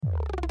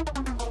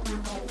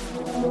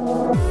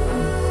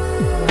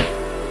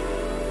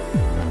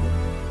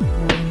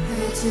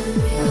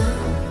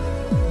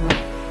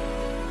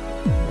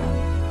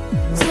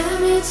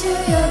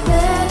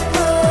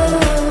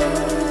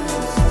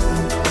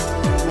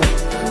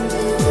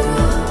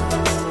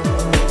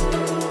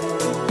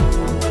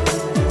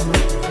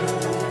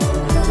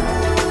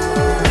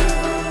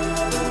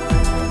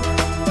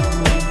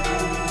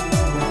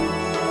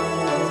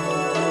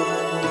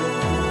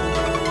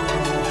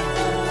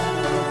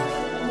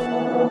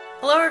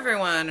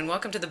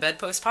Welcome to the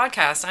Bedpost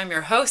Podcast. I'm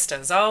your host,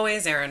 as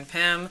always, Erin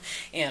Pym,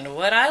 and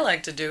what I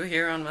like to do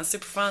here on my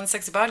super fun,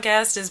 sexy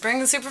podcast is bring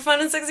the super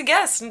fun and sexy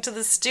guests into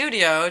the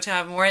studio to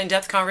have more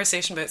in-depth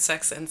conversation about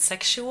sex and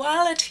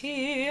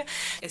sexuality.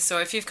 So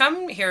if you've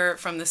come here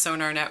from the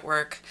Sonar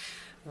Network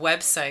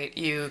website,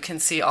 you can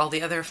see all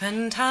the other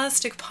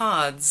fantastic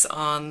pods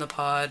on the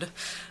pod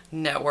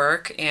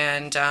network,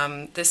 and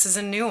this is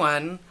a new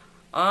one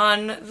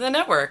on the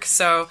network.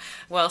 So,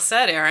 well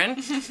said, Erin.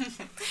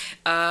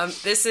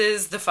 This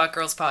is the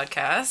Fckgirls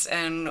podcast,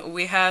 and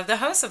we have the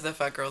hosts of the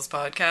Fckgirls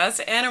podcast,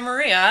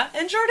 Ana-Marija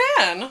and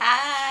Jordanne.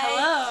 Hi.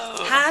 Hello.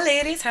 Hi,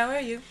 ladies. How are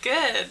you?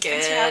 Good.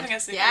 Thanks for having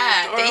us in your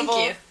adorable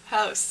adorable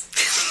house.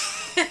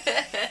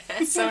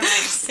 So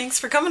nice. Thanks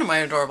for coming to my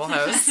adorable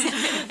house.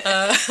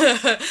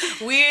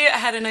 We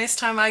had a nice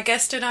time. I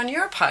guested on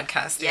your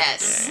podcast the other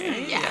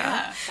day.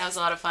 Yeah. That was a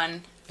lot of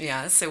fun.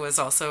 Yes, it was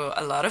also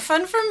a lot of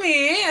fun for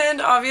me,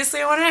 and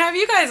obviously I wanted to have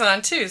you guys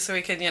on too, so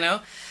we could,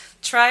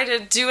 try to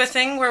do a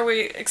thing where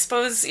we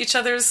expose each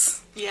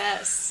other's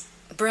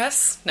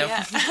breasts. No,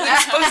 Yeah.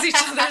 expose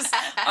each other's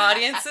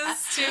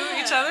audiences to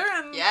each other,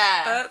 and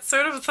that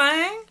sort of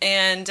thing.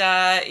 And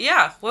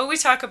what we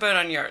talk about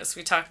on yours,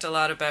 we talked a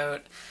lot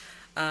about.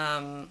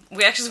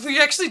 We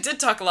actually did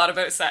talk a lot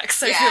about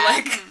sex. I feel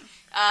like.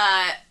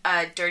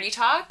 Dirty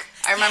talk,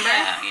 I remember.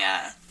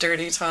 Yeah.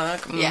 Dirty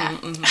talk. Yeah.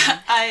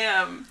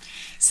 I,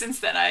 since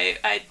then,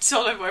 I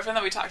told my boyfriend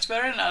that we talked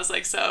about it, and I was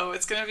like, so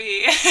it's gonna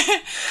be...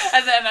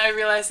 And then I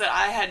realized that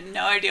I had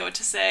no idea what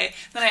to say.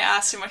 Then I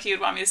asked him what he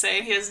would want me to say,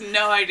 and he has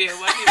no idea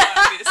what he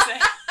wanted me to say.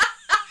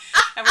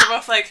 And we're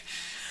both like,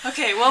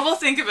 okay, well, we'll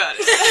think about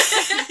it.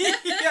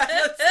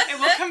 And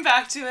we'll come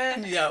back to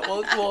it. Yeah,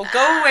 we'll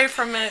go away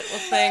from it, we'll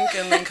think,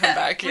 and then come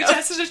back. We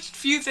tested a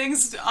few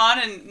things on,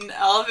 and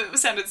all of it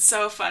sounded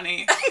so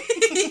funny.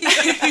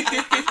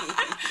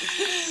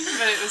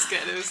 But it was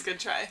good. It was a good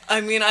try.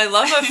 I mean, I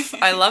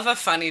love a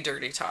funny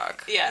dirty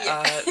talk.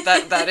 Yeah.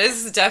 That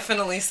is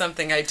definitely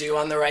something I do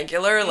on the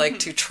regular, like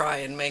to try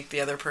and make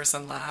the other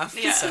person laugh.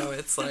 Yeah. So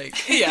it's like,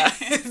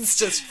 it's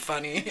just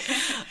funny.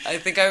 I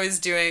think I was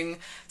doing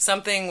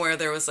something where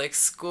there was like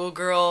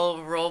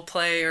schoolgirl role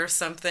play or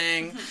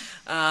something,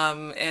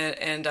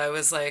 and I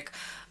was like,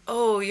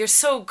 oh, you're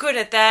so good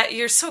at that.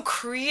 You're so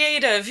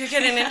creative. You're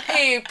getting an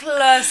A+.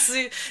 It's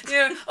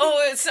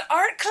an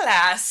art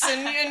class,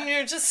 and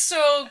you're just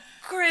so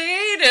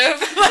creative.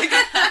 Like,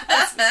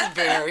 that's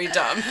very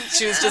dumb.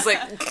 She was just like...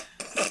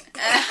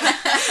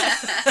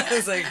 I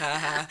was like,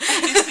 haha.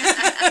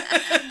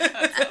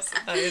 That's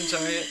awesome. I enjoy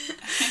it.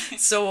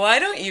 So why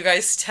don't you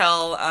guys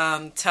tell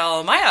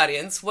my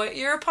audience what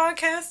your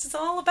podcast is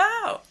all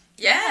about?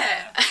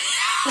 Yeah.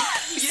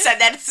 You said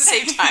that at the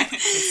same time.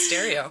 It's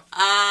stereo.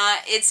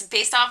 It's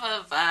based off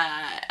of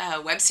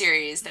a web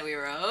series that we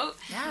wrote,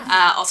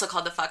 also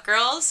called The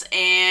Fckgirls,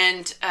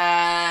 and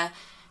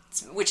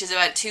which is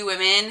about two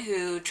women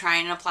who try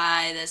and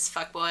apply this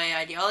fuckboy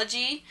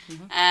ideology,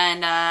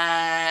 and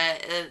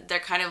they're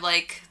kind of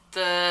like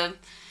the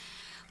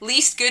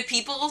least good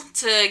people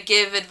to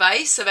give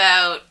advice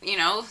about,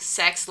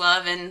 sex,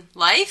 love, and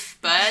life,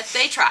 but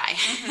they try.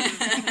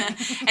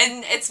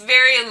 And it's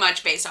very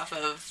much based off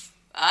of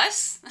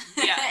us,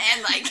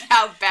 and like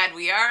how bad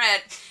we are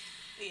at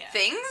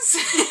things.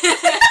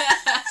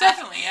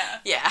 Definitely,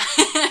 Yeah.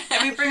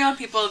 And we bring on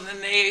people, and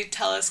then they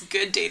tell us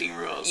good dating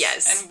rules.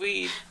 Yes. And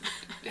we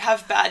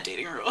have bad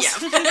dating rules.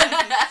 Yeah.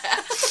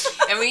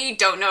 And we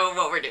don't know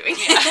what we're doing.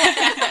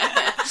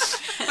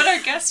 But our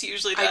guest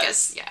usually does. I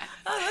guess, yeah.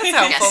 Oh, that's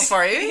helpful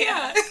for you.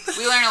 Yeah.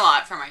 We learn a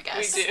lot from our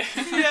guests. We do.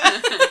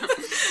 Yeah.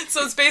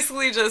 So it's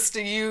basically just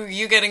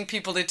you getting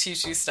people to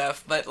teach you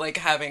stuff, but like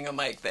having a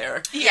mic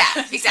there. Yeah,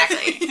 exactly.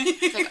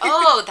 It's like,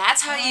 oh,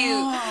 that's how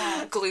you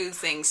glue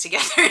things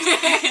together.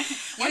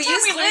 You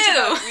use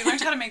glue. We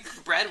learned how to make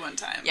bread one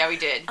time. Yeah, we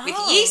did. With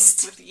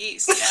yeast. With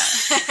yeast,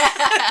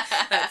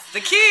 yeah. That's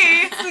the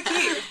key.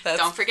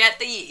 Don't forget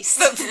the yeast.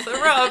 That's the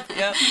rub.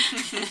 Yep.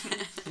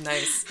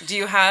 Nice. Do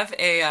you have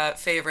a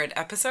favorite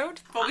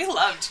episode? Well, we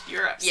loved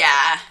your episode.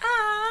 Yeah.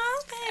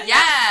 Oh, thanks.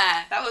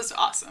 Yeah. That was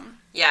awesome.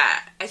 Yeah.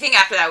 I think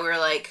after that we were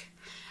like,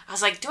 I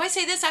was like, do I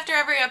say this after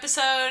every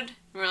episode? And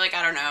we were like,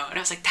 I don't know. And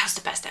I was like, that was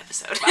the best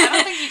episode. Well, I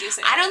don't think you do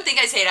say I that. don't think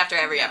I say it after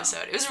every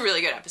episode. It was a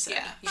really good episode.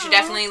 Yeah. You should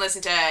definitely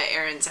listen to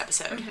Erin's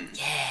episode. Mm-hmm.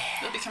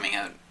 Yeah. It'll be coming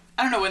out.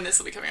 I don't know when this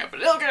will be coming out, but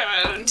it'll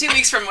go in 2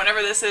 weeks from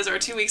whenever this is, or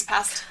 2 weeks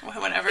past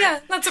whenever. Yeah,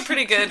 that's a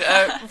pretty good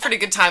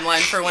timeline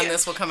for when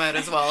this will come out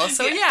as well.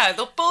 So yeah,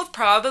 they'll both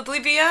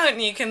probably be out,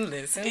 and you can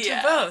listen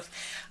to both.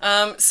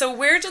 So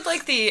where did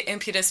like the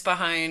impetus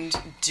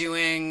behind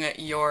doing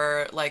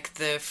your like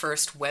the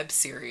first web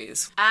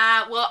series?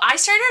 Well, I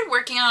started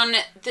working on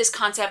this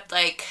concept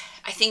like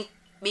I think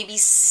maybe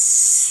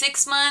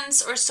 6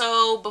 months or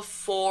so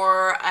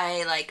before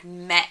I like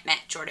met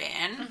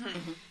Jordanne.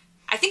 Mm-hmm.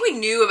 I think we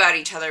knew about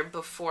each other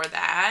before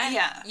that.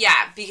 Yeah.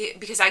 Yeah,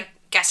 because I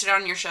guested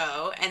on your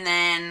show, and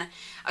then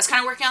I was kind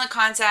of working on the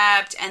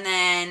concept, and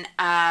then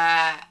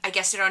I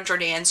guested on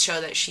Jordanne's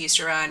show that she used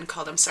to run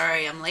called I'm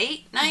Sorry I'm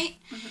Late Night,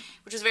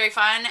 which was very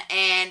fun,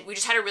 and we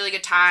just had a really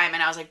good time,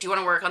 and I was like, do you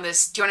want to work on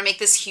this? Do you want to make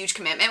this huge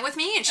commitment with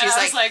me? And she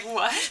was like,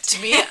 what?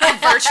 To me, a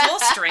virtual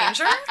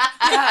stranger?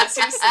 Yeah,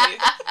 seriously.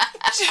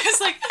 She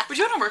was like, would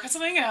you want to work on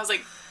something? And I was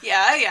like,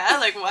 yeah,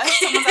 like what?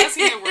 Someone's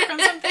asking me to work on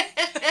something?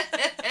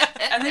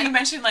 And then you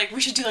mentioned, like, we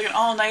should do, like, an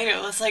all-nighter.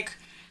 Let's, like,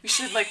 we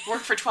should, like,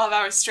 work for 12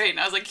 hours straight. And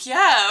I was like,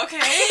 yeah, okay.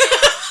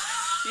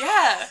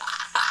 Yeah.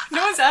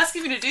 No one's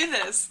asking me to do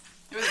this.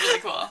 It was really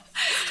cool.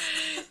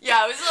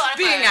 Yeah, it was a lot of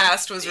fun. Being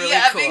asked was really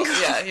cool.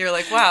 Yeah, you're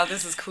like, wow,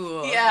 this is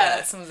cool.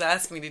 Yeah. Someone's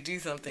asked me to do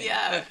something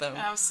with them.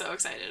 I was so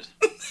excited.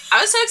 I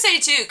was so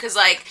excited, too, because,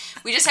 like,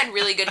 we just had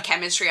really good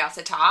chemistry off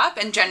the top.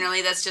 And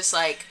generally, that's just,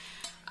 like,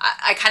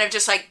 I kind of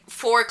just, like,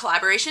 for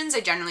collaborations, I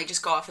generally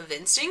just go off of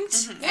instinct.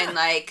 Mm-hmm. And,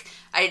 like,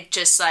 I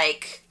just,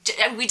 like...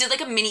 We did,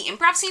 like, a mini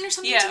improv scene or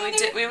something together? We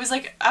did. It was,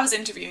 like, I was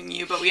interviewing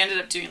you, but we ended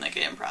up doing, like,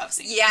 an improv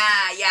scene. Yeah,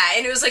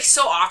 and it was, like,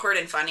 so awkward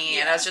and funny,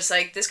 and I was just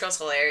like, this girl's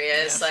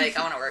hilarious, like,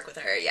 I want to work with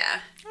her,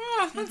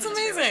 Oh, that's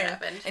amazing.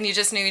 And you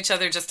just knew each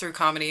other just through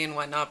comedy and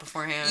whatnot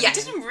beforehand? Yeah.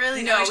 We didn't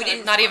really know each other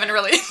before. Not even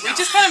really. We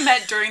just kind of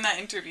met during that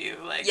interview,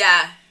 like...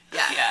 Yeah.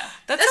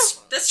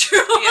 That's true.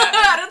 Yeah.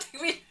 I don't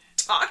think we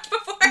talked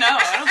before. No,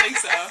 I don't think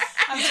so.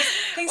 I'm just,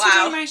 thanks for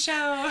doing my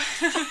show.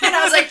 And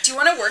I was like, do you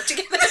want to work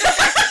together?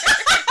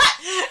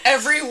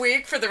 Every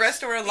week for the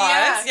rest of our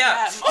lives?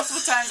 Yeah.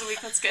 Multiple times a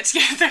week, let's get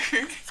together.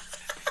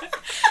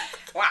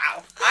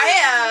 Wow.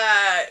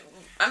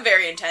 I'm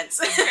very intense.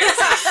 I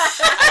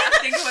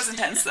didn't think it was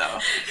intense, though.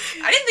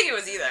 I didn't think it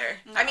was either.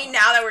 No. I mean,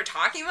 now that we're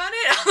talking about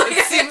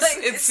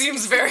it, it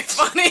seems very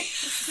funny.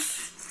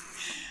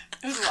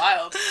 It was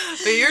wild.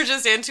 But you're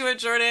just into it,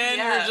 Jordanne.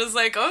 Yeah. You're just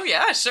like, oh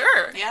yeah,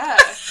 sure. Yeah.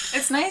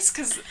 It's nice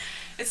because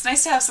it's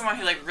nice to have someone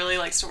who like really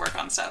likes to work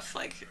on stuff.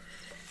 Like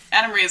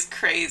Ana-Marija is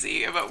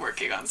crazy about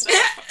working on stuff.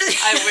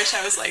 I wish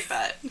I was like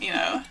that, you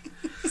know.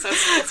 So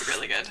it's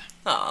really good.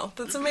 Oh,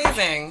 that's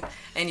amazing.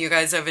 And you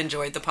guys have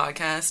enjoyed the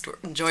podcast,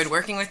 enjoyed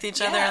working with each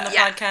other on the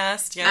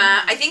podcast?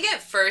 Yeah. I think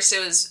at first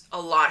it was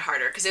a lot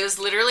harder because it was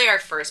literally our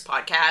first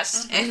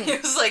podcast. Mm-hmm. And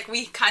it was like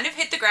we kind of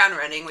hit the ground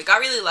running. We got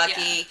really lucky.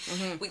 Yeah.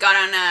 Mm-hmm. We got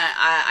on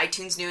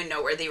iTunes New and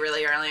Noteworthy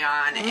really early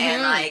on. Mm-hmm.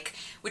 And like,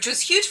 which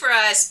was huge for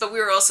us, but we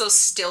were also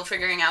still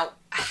figuring out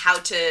how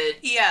to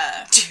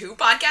do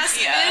podcasts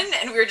even.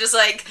 And we were just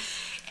like...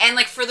 And,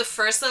 like, for the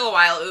first little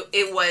while,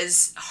 it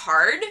was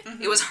hard.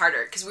 Mm-hmm. It was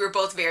harder, because we were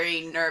both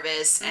very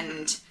nervous,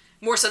 and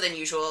more so than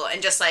usual,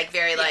 and just, like,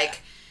 very,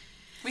 like...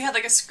 We had,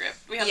 like, a script.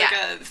 We had, like,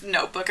 a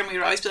notebook, and we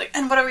would always be like,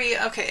 and what are we...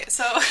 Okay,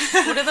 so...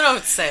 What do the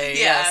notes say?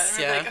 Yes,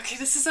 and we're like, okay,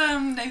 this is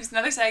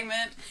another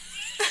segment.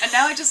 And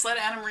now I just let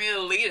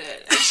Ana-Marija lead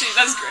it, and she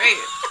does great.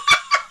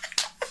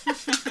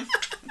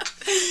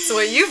 So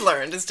what you've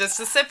learned is just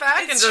to sit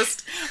back and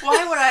just...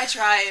 Why would I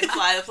try and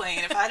fly the plane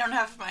if I don't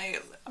have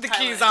the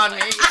keys on me?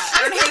 Yeah,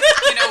 I don't have,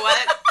 you know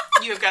what?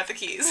 You have got the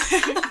keys.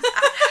 I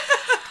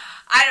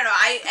don't know.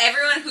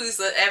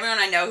 Everyone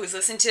I know who's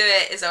listened to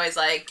it is always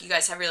like, you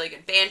guys have really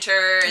good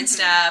banter and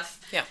stuff.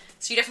 Yeah.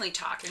 So you definitely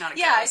talk. You're not a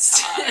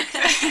ghost. I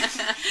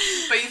talk.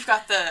 But you've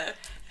got the,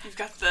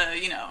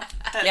 you know,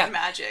 that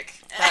magic.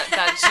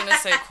 That je ne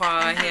sais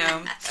quoi,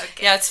 yeah.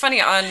 Okay. Yeah, it's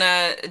funny, on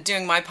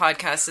doing my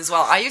podcast as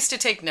well, I used to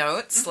take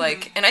notes,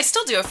 like, and I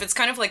still do, if it's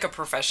kind of like a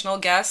professional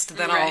guest,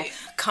 then I'll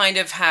kind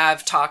of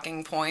have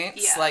talking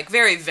points, like,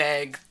 very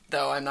vague,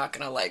 though I'm not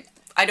gonna, like,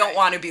 I don't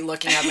want to be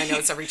looking at my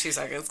notes every 2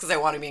 seconds, because I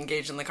want to be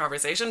engaged in the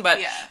conversation,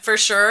 but for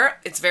sure,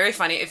 it's very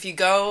funny. If you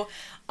go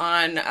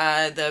on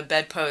the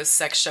Bedpost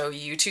Sex Show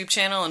YouTube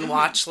channel and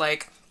watch,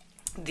 like,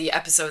 the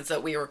episodes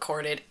that we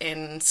recorded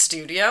in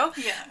studio.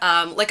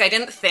 Yeah. Like, I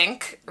didn't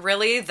think,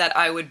 really, that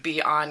I would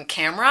be on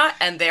camera,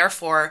 and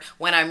therefore,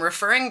 when I'm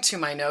referring to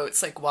my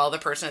notes, like, while the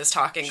person is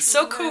talking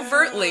so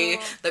covertly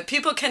that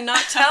people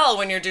cannot tell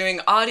when you're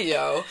doing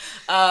audio,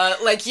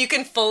 like, you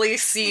can fully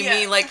see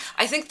me, like,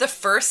 I think the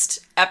first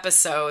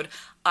episode...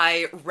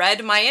 I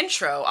read my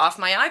intro off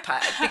my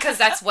iPad because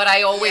that's what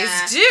I always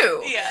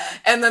do. Yeah.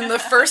 And then the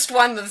first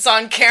one that's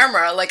on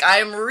camera, like,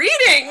 I'm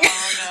reading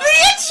the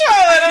intro,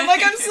 and I'm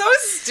like, I'm so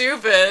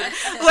stupid.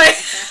 Like,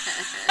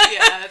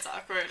 yeah, it's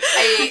awkward.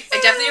 I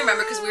definitely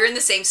remember because we were in the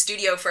same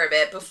studio for a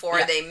bit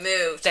before they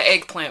moved. The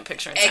eggplant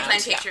picture and sound.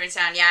 Picture and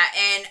sound, yeah.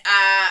 And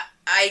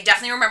I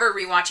definitely remember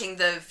rewatching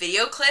the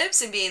video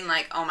clips and being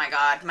like, oh my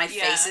god, my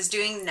face is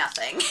doing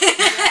nothing.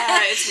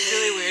 Yeah, it's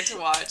really weird to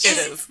watch. It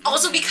is.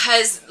 Also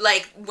because,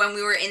 like, when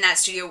we were in that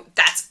studio,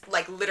 that's,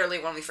 like, literally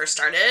when we first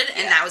started,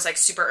 and that was, like,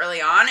 super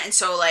early on, and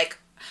so, like,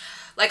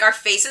 our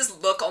faces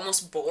look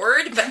almost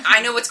bored, but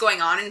I know what's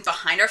going on in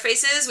behind our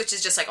faces, which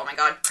is just like, oh my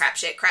god, crap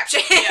shit.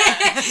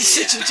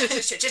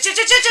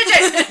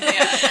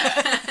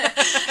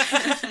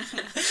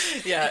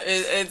 Yeah.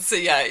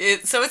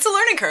 So it's a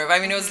learning curve. I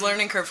mean, it was a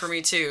learning curve for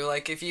me too.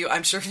 Like,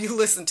 I'm sure if you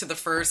listen to the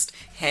first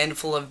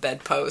handful of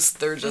bedposts,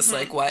 they're just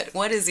like,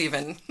 what is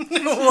even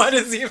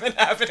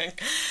happening?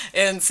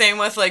 And same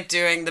with, like,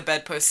 doing the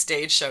bedpost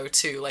stage show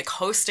too. Like,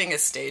 hosting a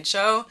stage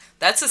show,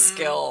 that's a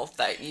skill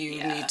that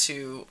you need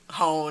to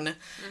hone.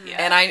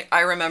 And I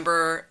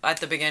remember at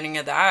the beginning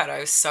of that,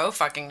 I was so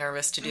fucking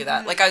nervous to do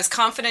that. Like, I was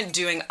confident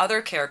doing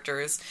other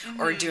characters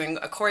or doing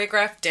a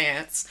choreographed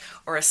dance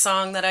or a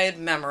song that I had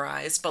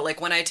memorized, but,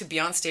 like, when I had to be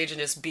on stage and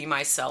just be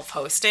myself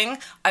hosting,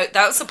 that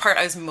was the part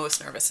I was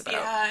most nervous about.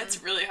 Yeah,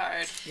 it's really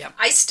hard. Yeah.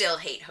 I still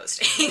hate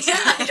hosting.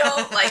 I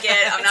don't like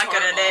it. I'm not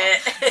good at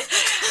it.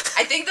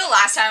 I think the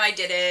last time I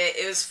did it,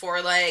 it was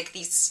for, like,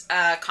 these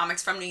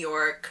comics from New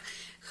York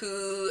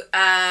who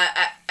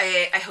I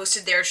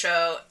hosted their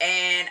show,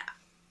 and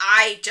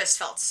I just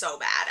felt so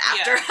bad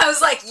after. I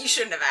was like, you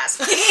shouldn't have asked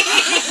me.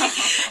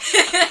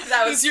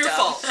 That was your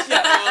fault.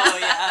 Yeah. Oh,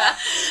 yeah.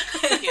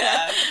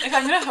 Yeah. If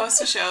I'm going to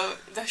host a show,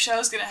 the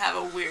show's going to have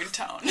a weird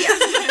tone. Yeah.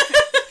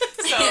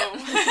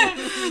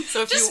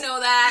 So if just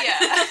know that.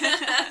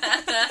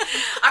 Yeah.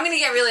 I'm going to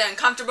get really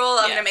uncomfortable.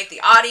 I'm going to make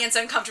the audience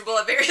uncomfortable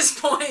at various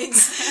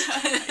points.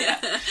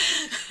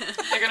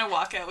 They're going to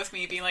walk out with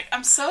me being like,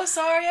 I'm so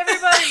sorry,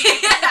 everybody.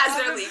 As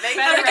they're leaving.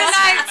 Have a good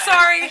night.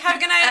 Sorry. Have a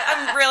good night.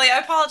 I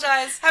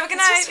apologize. Have a good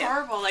night. It's just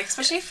horrible, like,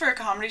 especially for a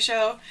comedy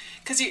show,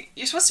 because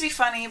you're supposed to be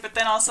funny, but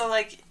then also,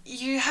 like,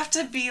 you have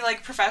to be,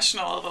 like,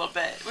 professional a little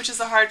bit, which is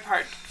the hard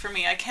part for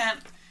me. I can't.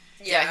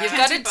 Yeah, you've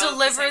got to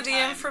deliver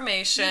the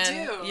information.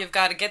 You do. You've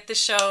got to get the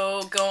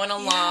show going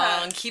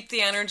along, keep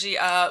the energy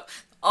up,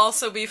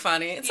 also be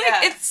funny. It's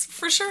like, it's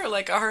for sure,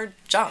 like, a hard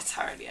job. It's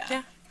hard,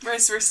 yeah.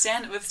 Whereas with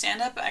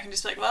stand-up, I can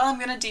just be like, well, I'm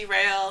going to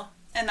derail,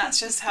 and that's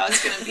just how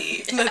it's going to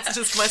be. That's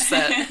just my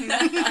set. no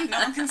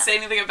one can say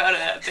anything about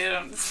it. They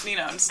don't,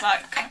 it's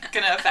not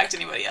going to affect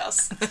anybody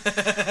else.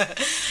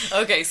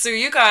 Okay, so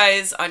you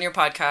guys on your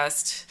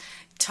podcast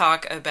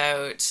talk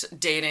about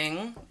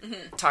dating,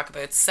 talk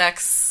about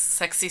sex,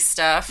 sexy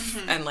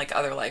stuff, and, like,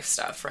 other life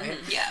stuff, right?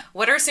 Yeah.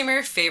 What are some of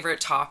your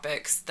favorite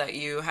topics that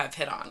you have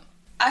hit on?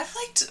 I've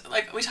liked,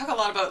 like, we talk a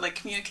lot about, like,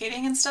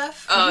 communicating and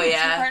stuff. Oh, with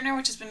yeah. your partner,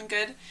 which has been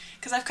good.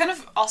 Because I've kind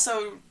of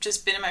also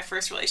just been in my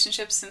first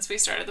relationship since we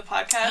started the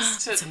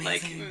podcast to,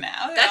 like,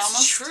 now. That's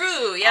almost,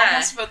 true, yeah.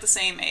 Almost about the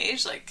same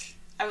age. Like,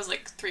 I was,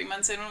 like, 3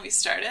 months in when we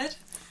started.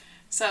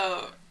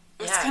 So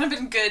it's kind of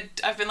been good.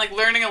 I've been, like,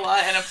 learning a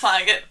lot and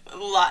applying it a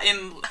lot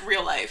in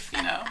real life,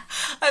 you know?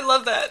 I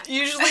love that.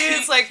 Usually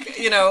it's like,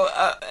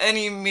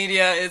 any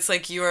media, it's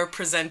like you are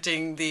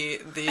presenting the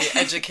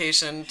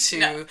education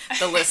to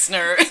the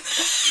listener.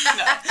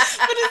 No.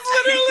 But it's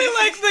literally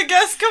like the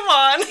guest, come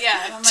on.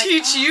 Yeah. And I'm like,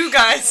 teach you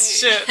guys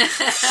shit.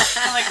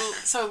 I'm like,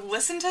 so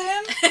listen to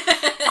him?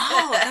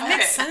 Oh, that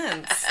makes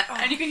sense. Oh.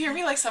 And you can hear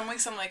me, like, some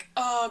weeks I'm like,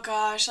 oh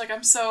gosh, like,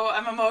 I'm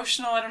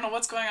emotional, I don't know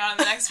what's going on. And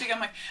the next week I'm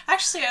like,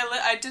 actually,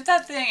 I did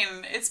that thing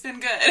and it's been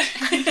good.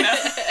 You know?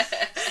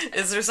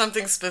 Is there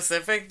something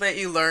specific that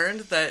you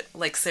learned that,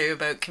 like, say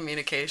about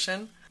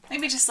communication?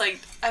 Maybe just, like,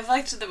 I've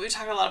liked that we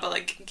talk a lot about,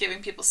 like,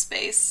 giving people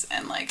space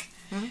and, like,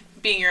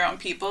 being your own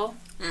people,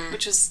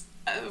 which is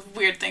a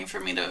weird thing for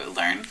me to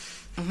learn.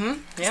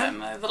 Yeah.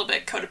 I'm a little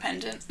bit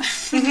codependent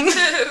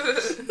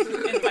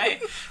in my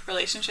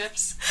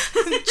relationships.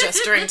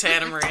 Just during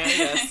Ana-Marija,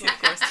 yes, of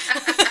course.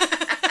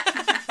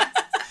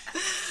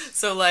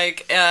 So,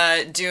 like,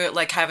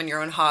 having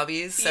your own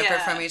hobbies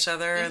separate from each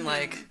other and,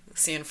 like,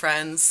 seeing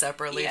friends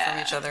separately from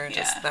each other and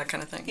just that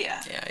kind of thing.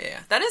 Yeah.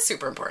 That is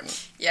super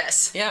important.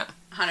 Yes. Yeah.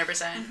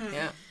 100%.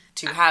 Yeah.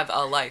 To have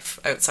a life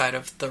outside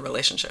of the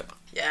relationship.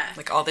 Yeah.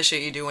 Like, all the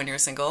shit you do when you're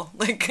single.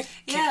 Like,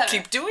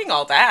 keep doing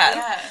all that.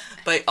 Yeah.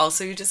 But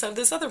also you just have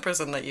this other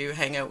person that you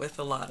hang out with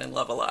a lot and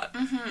love a lot.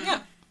 Yeah.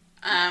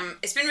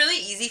 It's been really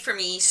easy for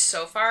me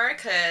so far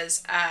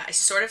because I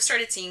sort of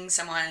started seeing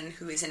someone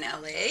who is in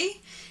LA.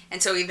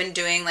 And so we've been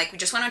doing, like, we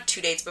just went on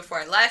 2 dates before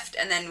I left.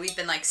 And then we've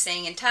been, like,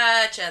 staying in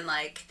touch and,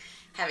 like,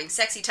 having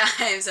sexy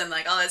times and,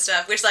 like, all that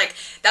stuff. Which, like,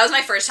 that was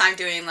my first time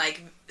doing,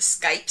 like,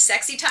 Skype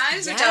sexy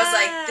times, which I was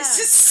like, this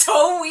is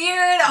so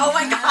weird. Oh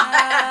my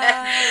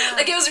god.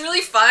 Like, it was really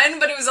fun,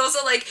 but it was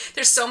also like,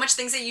 there's so much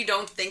things that you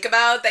don't think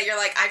about that you're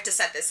like, I have to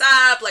set this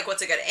up, like,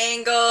 what's a good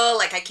angle,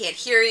 like, I can't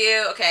hear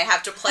you, okay, I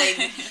have to play,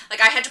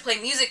 like, I had to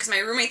play music because my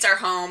roommates are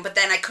home, but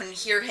then I couldn't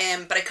hear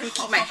him, but I couldn't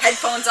keep my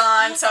headphones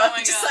on, so I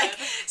just like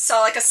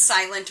saw like a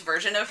silent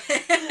version of him.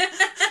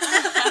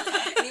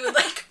 And he would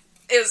like,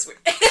 it was weird.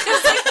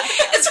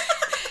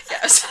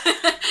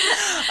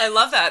 I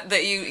love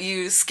that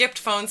you skipped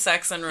phone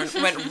sex and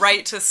went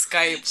right to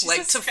Skype,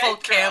 like to full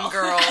cam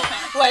girl,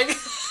 like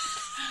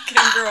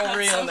cam girl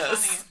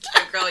realness.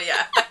 Cam girl,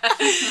 yeah.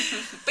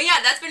 But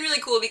yeah, that's been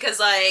really cool because,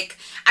 like,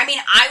 I mean,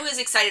 I was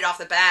excited off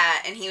the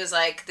bat, and he was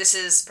like, this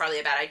is probably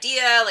a bad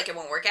idea, like, it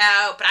won't work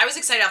out. But I was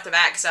excited off the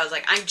bat because I was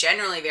like, I'm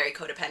generally very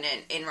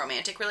codependent in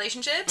romantic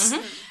relationships.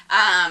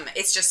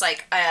 It's just,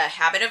 like, a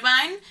habit of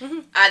mine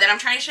that I'm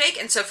trying to shake.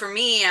 And so for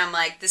me, I'm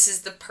like, this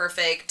is the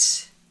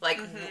perfect, like,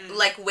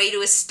 way to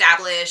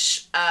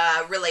establish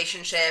a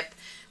relationship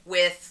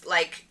with,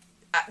 like,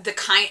 the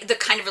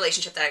kind of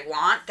relationship that I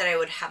want, that I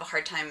would have a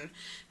hard time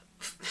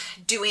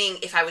doing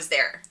if I was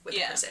there with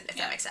the person, if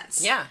that makes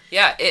sense. Yeah.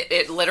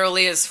 It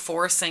literally is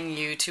forcing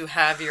you to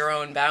have your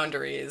own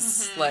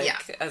boundaries,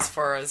 as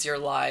far as your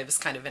lives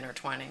kind of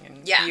intertwining,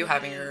 and you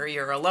having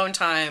your alone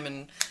time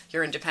and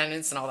your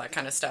independence and all that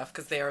kind of stuff,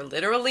 because they are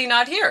literally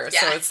not here.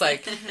 So it's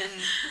like,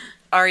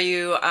 are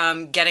you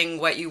getting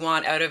what you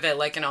want out of it,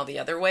 like, in all the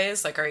other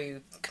ways? Like, are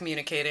you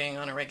communicating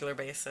on a regular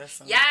basis?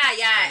 And,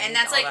 and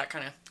that's all like that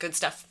kind of good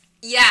stuff.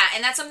 Yeah,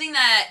 and that's something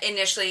that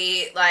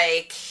initially,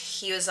 like,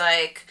 he was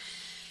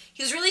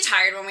really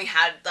tired when we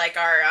had, like,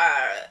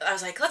 I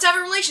was like, let's have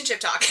a relationship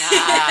talk.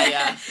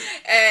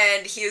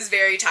 And he was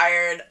very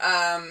tired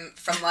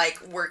from,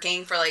 like,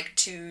 working for, like,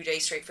 2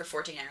 days straight for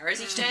 14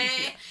 hours each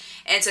day.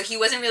 And so he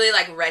wasn't really,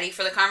 like, ready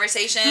for the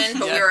conversation,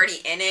 but we were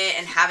already in it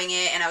and having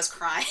it, and I was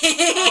crying.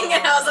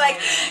 And I was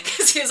like,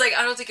 because he was like,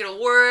 I don't think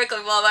it'll work,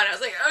 like, blah, blah, and I was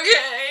like,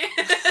 okay.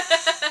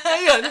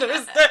 I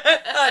understand.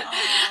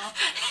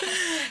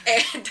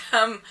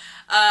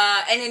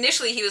 And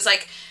initially he was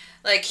like,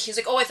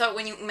 oh, I thought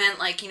when you meant,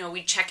 like, you know,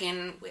 we'd check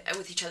in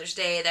with each other's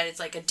day, that it's,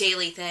 like, a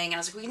daily thing. And I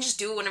was like, we can just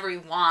do it whenever we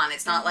want.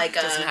 It's not, like,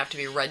 it doesn't have to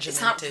be regimented.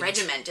 It's not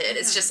regimented.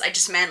 It's just, I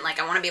just meant, like,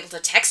 I want to be able to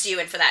text you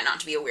and for that not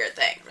to be a weird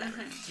thing.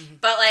 Whatever.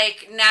 But,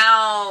 like,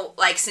 now,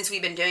 like, since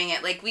we've been doing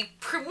it, like, we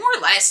more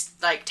or less,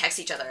 like, text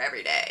each other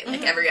every day,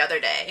 like, every other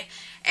day.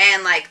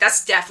 And, like,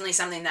 that's definitely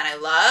something that I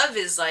love,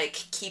 is, like,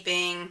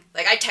 keeping,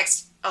 like, I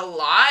text a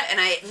lot, and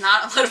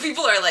not a lot of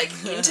people are, like,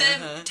 into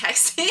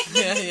texting.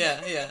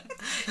 Yeah.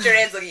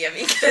 Jordanne's looking at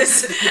me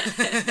because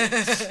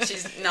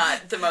she's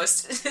not the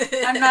most...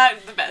 I'm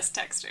not the best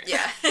texter.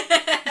 Yeah.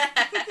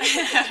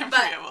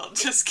 But well,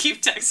 just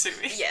keep texting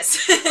me.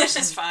 Yes. Which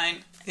is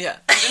fine. Yeah.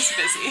 I'm just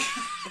busy.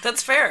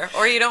 That's fair.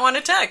 Or you don't want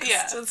to text.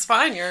 Yeah. It's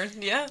fine.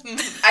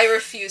 I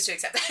refuse to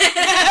accept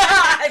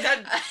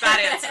that. Bad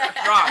answer.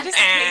 Wrong. I just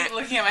hate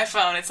looking at my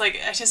phone. It's like,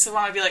 I just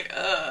want to be like,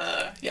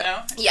 you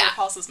know? It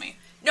repulses me.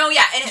 No,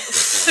 yeah, and I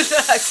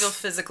feel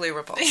physically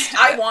repulsed.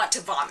 I want to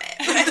vomit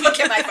when I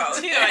look at my phone.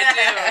 I do.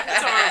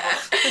 It's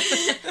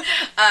horrible.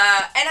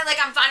 And like,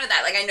 I'm fine with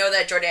that. Like, I know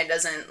that Jordanne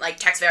doesn't, like,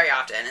 text very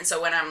often, and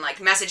so when I'm, like,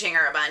 messaging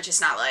her a bunch,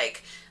 it's not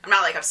like, I'm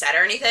not, like, upset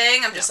or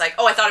anything. I'm just like,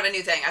 oh, I thought of a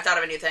new thing.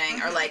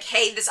 Or like,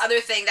 hey, this other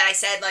thing that I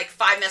said, like,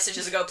 5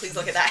 messages ago, please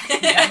look at that.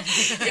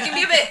 It can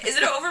be a bit, is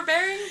it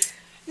overbearing?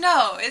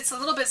 No, it's a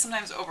little bit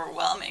sometimes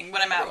overwhelming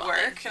when I'm at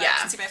work and I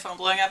can see my phone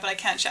blowing up but I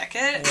can't check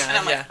it. And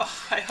I'm like,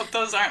 oh, I hope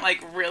those aren't,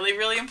 like, really,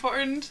 really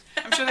important.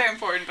 I'm sure they're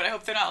important, but I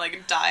hope they're not,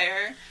 like,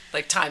 dire.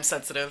 Like, time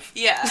sensitive.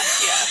 Yeah.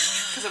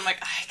 Because I'm like,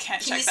 I can't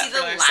check that for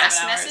another 7 hours. Can you see the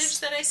last message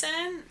that I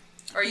sent?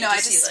 Or you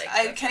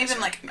I can't even,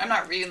 like, I'm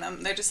not reading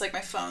them. They're just, like, my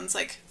phone's,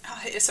 like,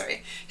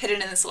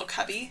 hidden in this little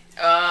cubby.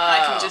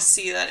 I can just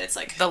see that it's,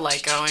 like... The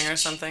light going or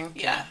something?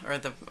 Yeah. Or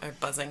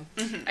buzzing.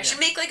 Mm-hmm. I should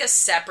make, like, a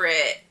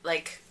separate,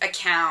 like,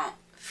 account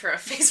for a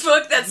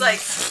Facebook that's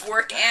like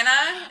work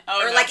Anna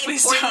or like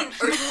important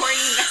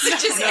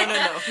messages.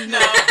 No.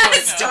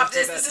 Stop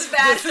this. This is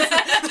bad. But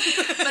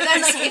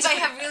then like if I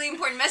have really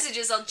important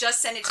messages, I'll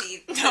just send it to you.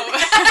 No. Okay.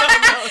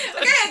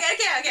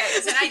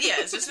 It's an idea.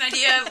 It's just an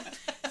idea.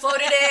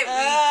 Floated it.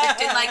 We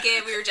didn't like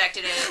it. We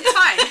rejected it. It's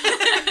fine.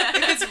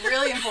 If it's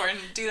really important,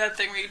 do that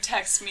thing where you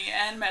text me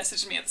and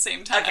message me at the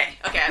same time. Okay,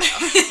 I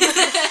will.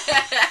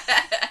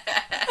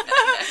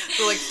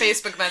 So like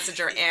Facebook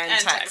Messenger and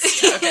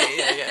text. Okay,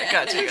 yeah,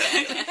 gotcha.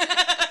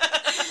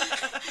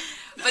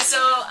 But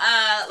so,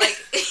 like,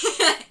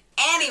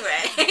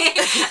 anyway,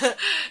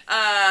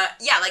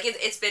 yeah, like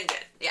it's been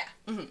good, yeah.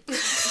 Mm-hmm.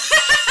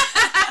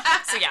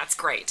 So yeah, it's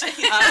great.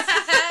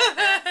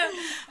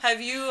 Have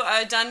you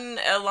done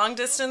a long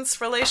distance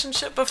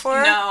relationship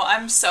before? No,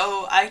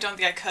 I don't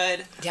think I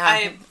could.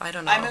 Yeah, I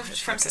don't know. I moved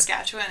from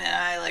Saskatchewan and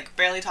I like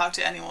barely talked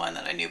to anyone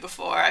that I knew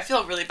before. I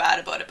feel really bad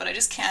about it, but I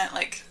just can't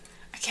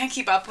I can't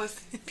keep up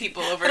with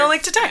people over. I don't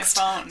like to text.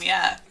 My phone.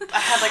 Yeah, I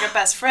had like a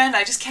best friend.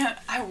 I just can't.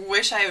 I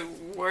wish I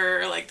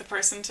were like the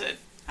person to.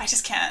 I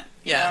just can't.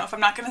 Yeah. You know, if I'm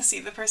not going to see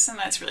the person,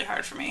 that's really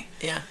hard for me.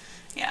 Yeah.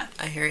 Yeah.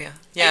 I hear you.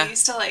 Yeah. I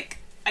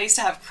used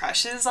to have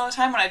crushes all the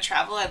time. When I'd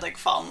travel, I'd like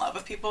fall in love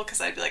with people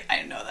because I'd be like,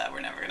 I know that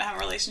we're never going to have a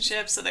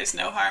relationship, so there's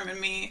no harm in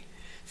me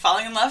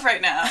falling in love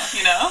right now,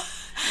 you know?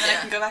 And then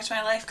I can go back to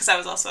my life because I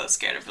was also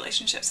scared of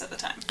relationships at the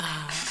time.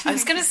 I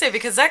was gonna say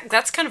because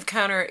that's kind of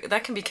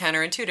that can be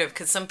counterintuitive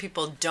because some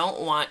people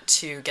don't want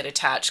to get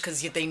attached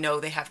because they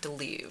know they have to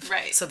leave,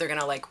 right? So they're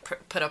gonna like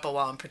put up a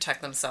wall and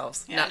protect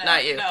themselves. Yeah,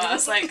 not you. No, I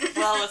was like,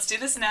 well, let's do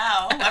this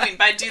now. I mean,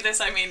 by do this,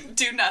 I mean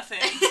do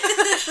nothing.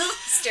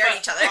 Stare at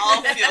each other.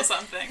 I'll feel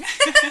something.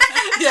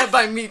 Yeah,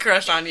 by me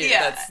crush on you.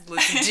 Yeah.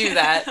 Let's do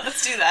that.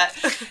 Let's do that,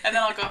 and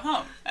then I'll go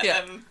home, and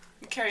then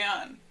carry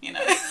on, you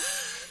know.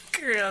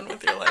 Carry on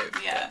with your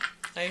life. Yeah.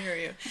 I hear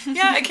you.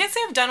 Yeah, I can't say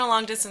I've done a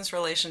long distance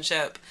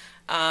relationship.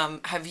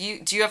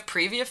 Do you have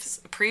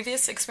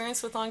previous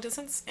experience with long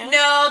distance, Anna?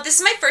 No, this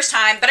is my first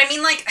time, but I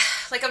mean, like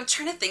I'm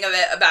trying to think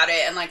about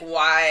it and, like,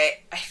 why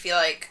I feel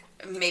like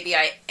maybe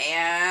I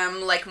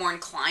am, like, more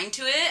inclined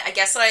to it. I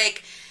guess,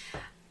 like,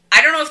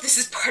 I don't know if this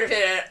is part of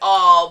it at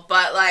all,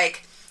 but,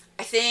 like,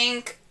 I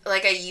think,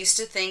 like, I used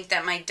to think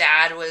that my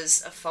dad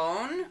was a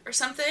phone or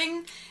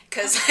something,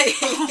 because, like...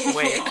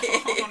 Wait.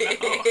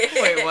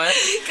 Wait, what?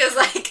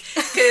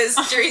 Because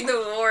during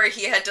the war,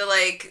 he had to,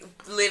 like,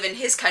 live in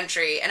his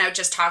country, and I would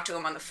just talk to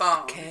him on the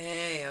phone.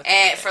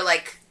 Okay. For,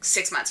 like,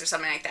 6 months or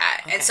something like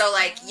that. Okay. And so,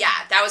 like,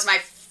 yeah, that was my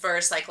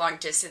first, like,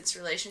 long-distance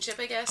relationship,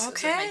 I guess, was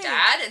with my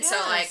dad. And so,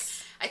 like,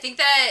 I think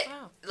that,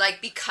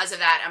 like, because of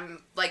that,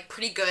 I'm, like,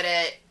 pretty good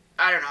at,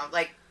 I don't know,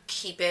 like,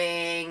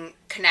 keeping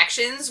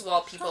connections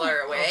while people are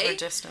away. Over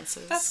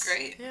distances. That's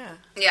great. Yeah.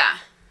 Yeah.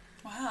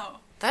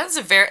 Wow. That's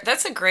a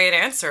great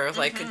answer.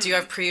 Like, do you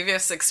have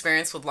previous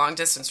experience with long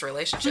distance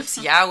relationships?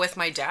 Yeah, with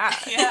my dad.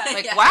 Yeah.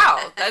 Like, Yeah.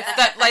 wow,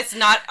 that's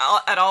not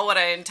at all what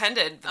I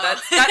intended.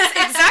 That's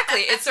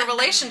exactly. It's a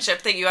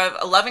relationship that you have,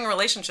 a loving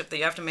relationship that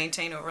you have to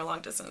maintain over a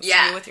long distance.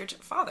 Yeah. You with your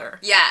father.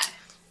 Yeah. Oh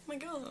my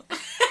god. That's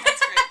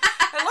great.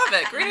 I love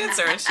it. Great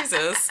answer.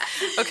 Jesus.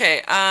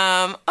 Okay.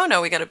 Oh no,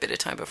 we got a bit of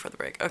time before the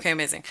break. Okay,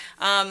 amazing.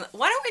 Why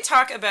don't we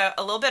talk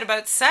a little bit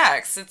about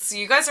sex? It's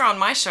you guys are on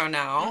my show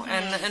now,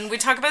 and we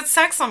talk about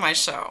sex on my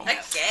show.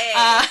 Okay.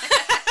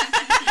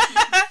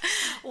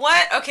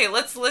 What? Okay,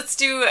 let's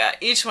do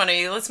each one of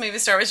you. Let's maybe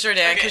start with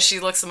Jordanne because she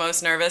looks the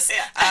most nervous.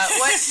 Yeah.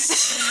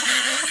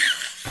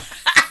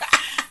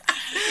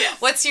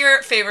 What's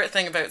your favorite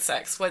thing about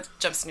sex? What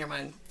jumps in your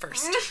mind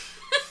first?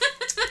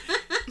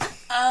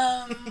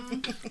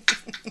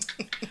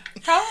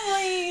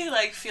 Probably,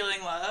 like,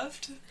 feeling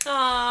loved.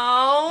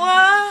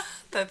 Oh,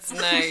 that's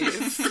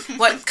nice.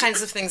 What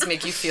kinds of things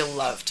make you feel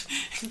loved?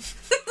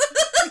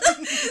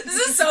 This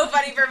is so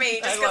funny for me,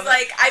 just because,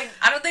 like,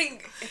 I don't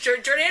think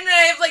Jordan and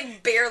I have,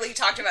 like, barely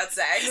talked about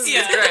sex.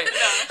 Yeah, great.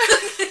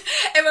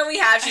 And when we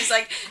have, she's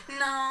like, no,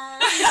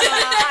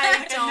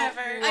 I don't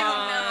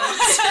know.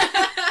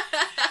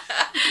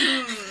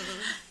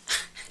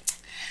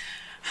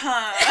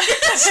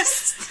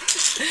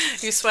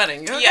 You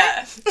sweating? You okay?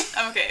 Yeah,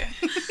 I'm okay.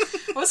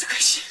 What was the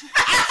question?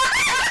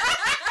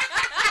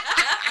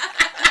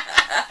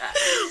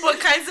 What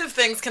kinds of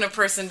things can a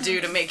person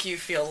do to make you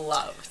feel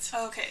loved?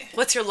 Okay.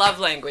 What's your love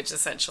language,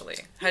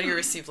 essentially? How do you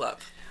receive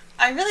love?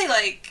 I really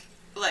like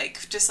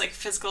just, like,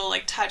 physical,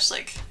 like, touch,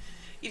 like,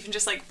 even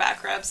just, like,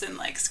 back rubs and,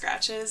 like,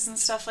 scratches and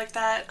stuff like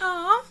that.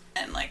 Aww.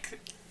 And, like,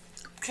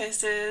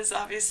 kisses,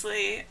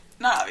 obviously.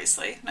 Not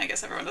obviously. I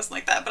guess everyone doesn't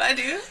like that, but I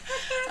do.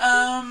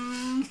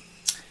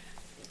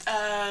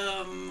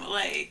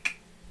 Like,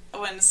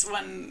 when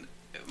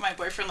my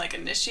boyfriend, like,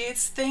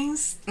 initiates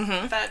things,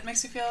 that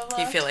makes me feel loved.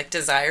 You feel, like,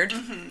 desired?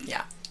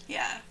 Yeah.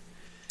 Yeah.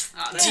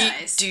 Oh, that's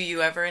nice. Do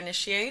you ever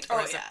initiate? Oh,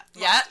 is yeah.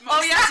 it... Yeah?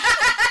 Most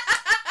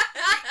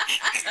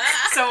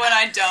So when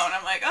I don't,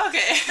 I'm like,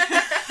 okay,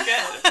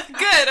 good.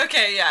 Good,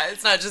 okay, yeah.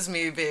 It's not just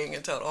me being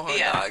a total horn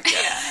dog.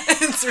 Yeah.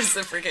 It's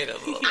reciprocated a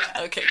little bit.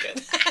 Yeah. Okay,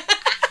 good.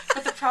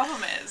 But the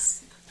problem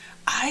is,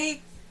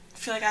 I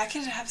feel like I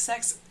could have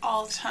sex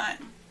all the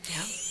time.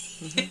 Yeah.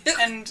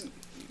 And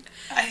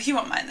he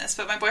won't mind this,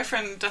 but my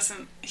boyfriend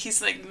doesn't,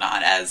 he's, like,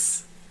 not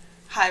as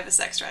high of a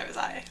sex drive as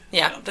I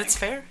Yeah, that's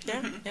fair.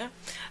 Yeah, yeah.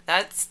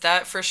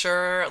 That for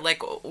sure.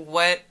 Like,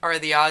 what are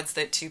the odds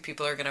that two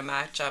people are going to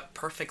match up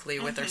perfectly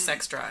with their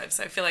sex drives?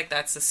 I feel like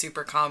that's a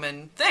super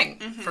common thing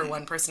for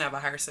one person to have a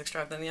higher sex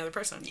drive than the other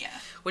person.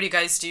 Yeah. What do you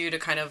guys do to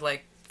kind of,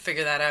 like,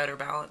 figure that out or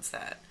balance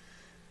that?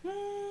 I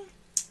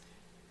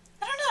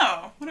don't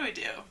know. What do I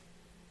do?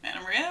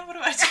 Ana-Marija, what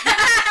do I do?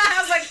 I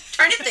was like,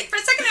 trying to think for a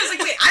second. I was like,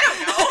 wait, I don't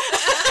know.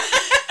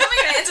 How am I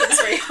going to answer this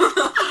for you?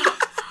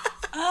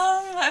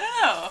 I don't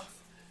know.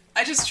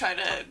 I just try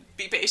to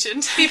be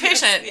patient. Be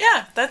patient.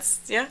 Yeah,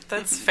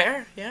 that's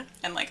fair. Yeah.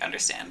 And, like,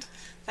 understand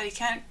that he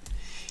can't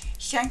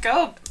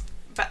go.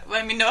 But,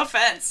 I mean, no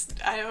offense.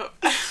 I don't.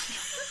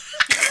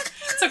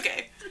 It's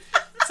okay.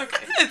 It's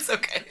okay. It's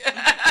okay.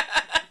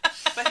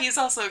 But he's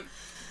also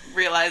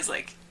realized,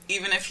 like,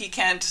 even if he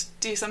can't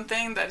do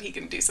something, that he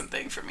can do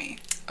something for me.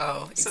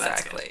 Oh,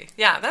 exactly. So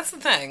yeah, that's the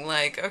thing.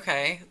 Like,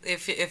 okay,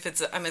 if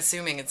it's, I'm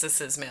assuming it's a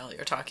cis male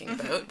you're talking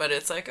about, but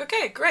it's like,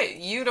 okay, great.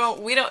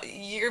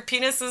 Your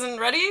penis isn't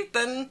ready,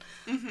 then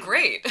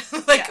great.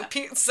 Like,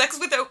 sex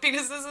without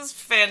penises is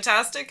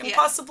fantastic and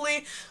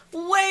possibly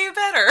way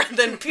better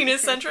than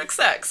penis-centric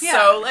sex. Yeah.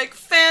 So, like,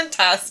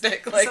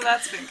 fantastic. Like, so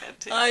that's been good,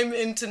 too. I'm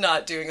into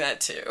not doing that,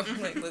 too.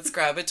 Like, let's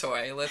grab a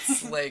toy.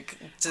 Let's, like,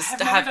 just I've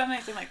never done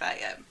anything like that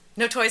yet.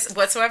 No toys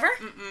whatsoever?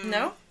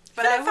 No?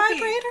 But a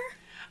vibrator?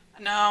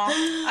 No,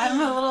 I'm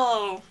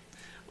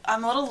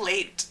a little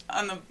late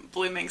on the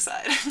blooming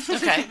side.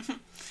 Okay.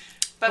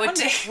 But one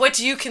day. What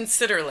do you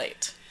consider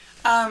late?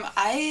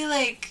 I,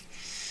 like,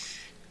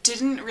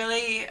 didn't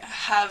really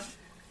have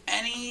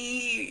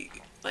any,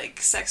 like,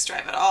 sex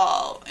drive at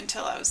all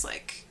until I was,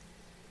 like,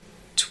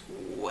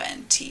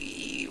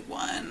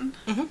 21.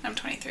 I'm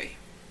 23.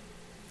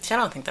 See, I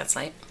don't think that's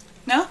late.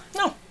 No?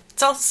 No.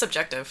 It's all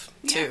subjective,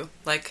 too. Yeah.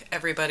 Like,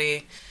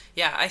 everybody...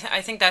 Yeah,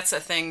 I think that's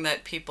a thing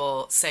that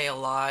people say a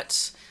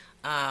lot,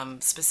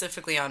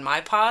 specifically on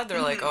my pod.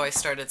 They're like, oh, I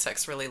started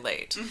sex really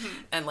late.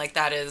 And, like,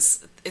 that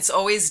is... It's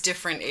always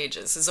different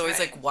ages. It's always,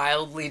 like,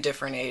 wildly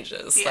different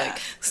ages. Yeah. Like,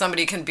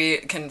 somebody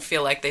can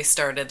feel like they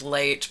started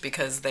late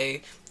because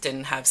they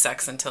didn't have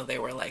sex until they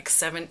were, like,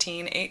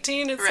 17,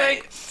 18. It's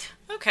like...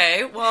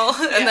 Okay, well,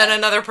 and then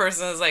another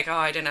person is like, oh,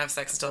 I didn't have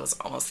sex until I was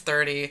almost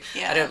 30.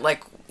 Yeah. I didn't,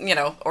 like, you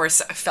know, or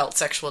felt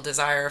sexual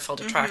desire, felt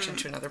attraction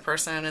to another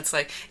person. It's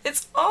like,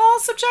 it's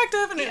all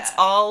subjective, and it's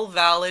all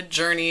valid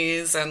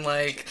journeys, and,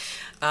 like,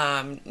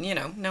 you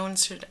know, no one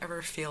should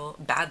ever feel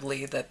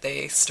badly that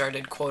they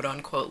started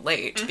quote-unquote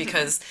late,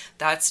 because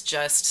that's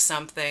just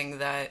something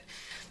that,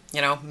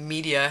 you know,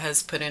 media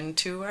has put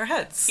into our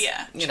heads.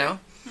 Yeah, you know?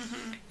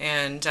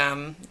 And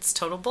it's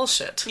total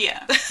bullshit.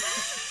 Yeah.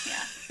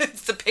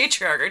 It's the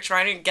patriarchy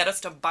trying to get us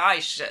to buy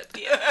shit,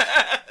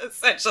 Yeah.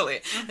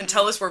 essentially, and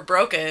tell us we're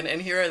broken,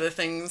 and here are the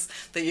things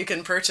that you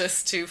can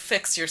purchase to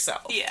fix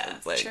yourself. Yeah,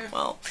 it's like, sure.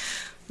 well,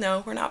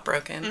 no, we're not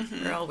broken.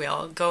 We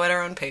all go at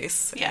our own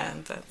pace, Yeah.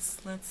 and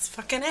that's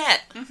fucking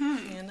it,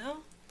 you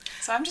know?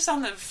 So I'm just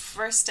on the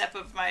first step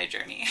of my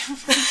journey.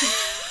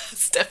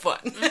 Step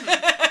one.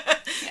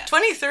 Yeah.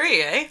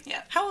 23, eh?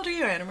 Yeah. How old are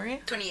you,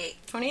 Ana-Marija?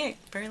 28. 28.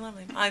 Very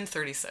lovely. I'm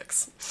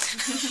 36.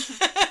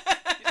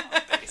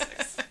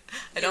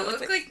 I You don't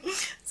look like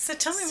So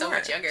tell me so more.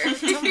 much younger.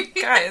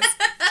 Guys,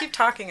 keep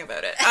talking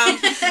about it.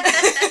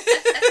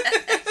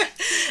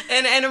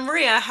 And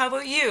Ana-Marija, how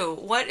about you?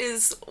 What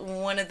is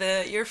one of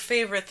your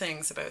favorite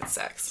things about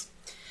sex?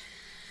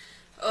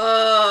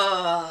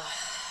 Oh.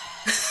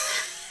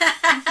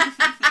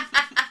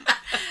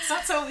 It's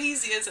not so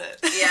easy, is it?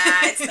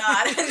 Yeah, it's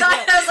not. I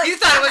was like, You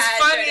thought it was "God,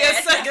 funny a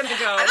Jordanne." second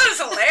ago. I thought it was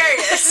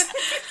hilarious.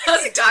 I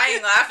was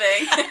dying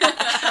laughing.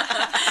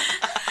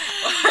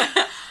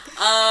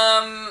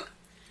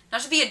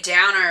 Not to be a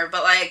downer,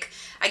 but like,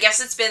 I guess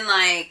it's been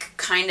like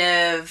kind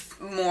of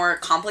more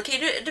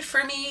complicated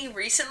for me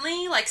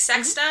recently, like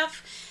sex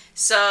stuff.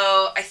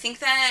 So I think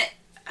that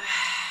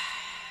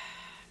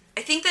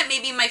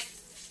maybe my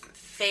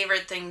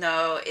favorite thing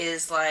though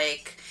is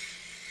like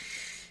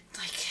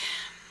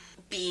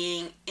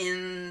being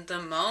in the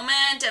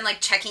moment and like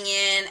checking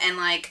in and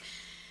like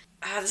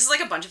this is like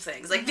a bunch of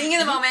things, like being in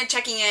the moment,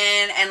 checking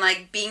in, and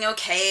like being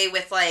okay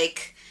with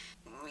like,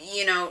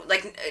 you know,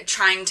 like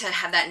trying to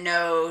have that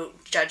no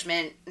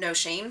judgment, no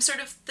shame sort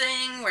of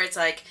thing, where it's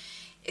like,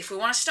 if we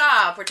want to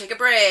stop or take a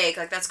break,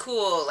 like that's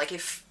cool. Like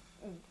if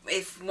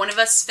one of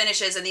us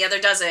finishes and the other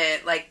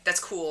doesn't, like that's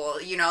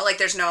cool, you know, like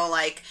there's no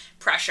like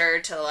pressure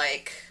to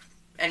like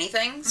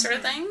anything sort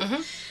of thing.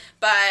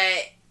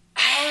 But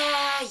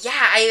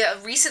yeah, I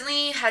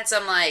recently had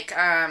some like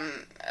I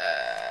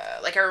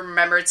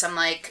remembered some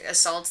like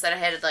assaults that I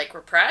had like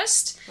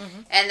repressed,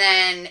 and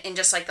then in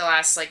just like the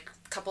last like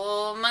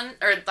couple month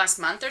or last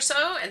month or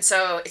so, and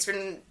so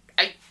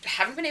I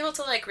haven't been able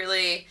to like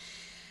really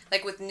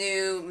like with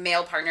new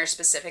male partners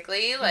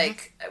specifically,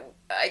 like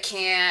I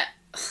can't,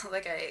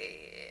 like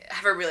I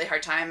have a really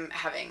hard time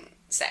having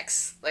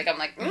sex. Like I'm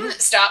like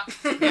stop.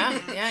 Yeah.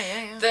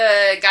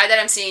 The guy that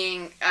I'm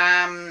seeing,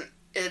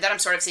 that I'm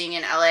sort of seeing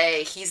in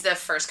LA, he's the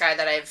first guy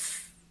that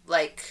I've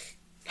like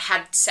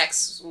had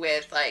sex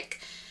with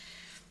like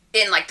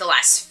in like the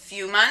last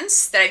few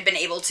months that I've been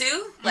able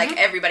to. Like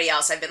everybody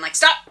else I've been like,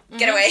 stop,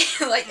 get away,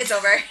 like it's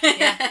over.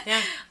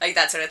 Yeah. Like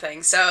that sort of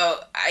thing. So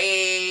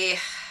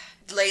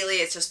lately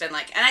it's just been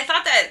like, and I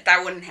thought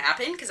that wouldn't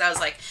happen because I was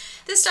like,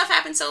 this stuff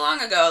happened so long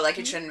ago, like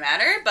it shouldn't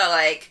matter, but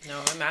like,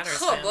 No, it matters.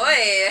 oh man.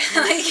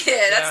 boy, like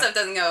that stuff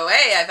doesn't go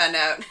away, I found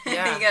out.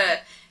 Yeah.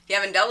 You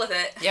haven't dealt with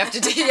it. You have to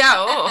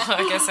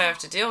I guess I have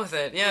to deal with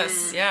it.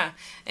 Yes, yeah.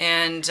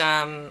 And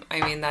I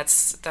mean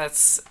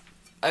that's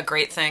a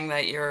great thing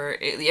that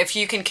if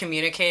you can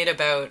communicate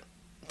about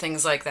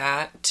things like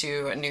that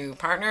to a new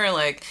partner,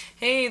 like,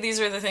 hey, these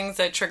are the things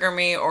that trigger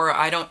me, or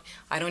I don't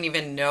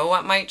even know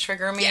what might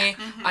trigger me.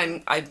 Yeah.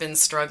 I've been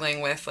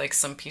struggling with like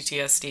some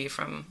PTSD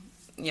from,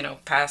 you know,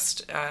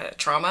 past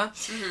trauma,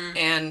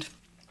 and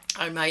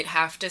I might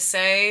have to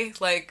say,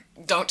 like,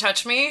 don't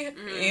touch me,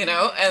 you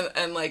know,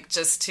 and like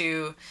just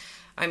to,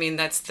 I mean,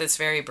 that's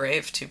very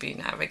brave to be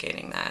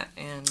navigating that.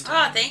 And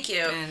thank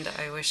you. And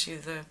I wish you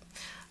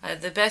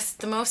the best,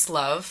 the most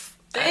love.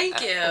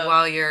 Thank you.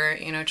 While you're,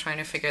 you know, trying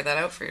to figure that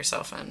out for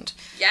yourself and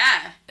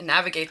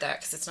navigate that,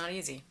 because it's not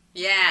easy.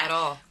 Yeah. At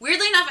all.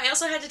 Weirdly enough, I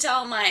also had to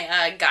tell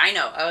my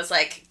gyno. I was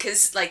like,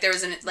 because like there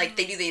was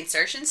they do the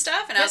insertion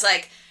stuff, and I was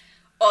like,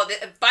 oh,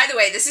 by the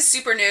way, this is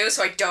super new,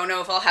 so I don't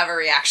know if I'll have a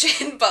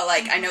reaction, but,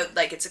 like, I know,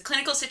 like, it's a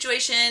clinical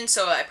situation,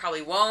 so I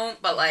probably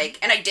won't, but, like,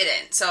 and I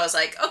didn't, so I was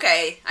like,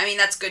 okay, I mean,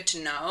 that's good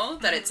to know,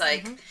 that it's,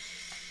 like,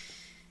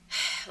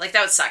 like,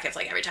 that would suck if,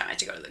 like, every time I had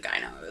to go to the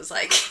gyno, it was,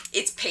 like,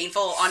 it's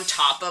painful on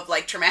top of,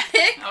 like,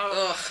 traumatic.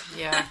 Oh,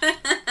 yeah.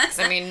 'Cause,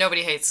 I mean,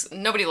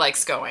 nobody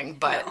likes going,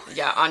 but,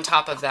 yeah, on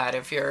top of that,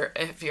 if you're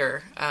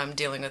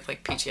dealing with,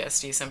 like,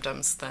 PTSD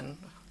symptoms, then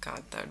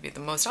God, that would be the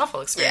most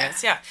awful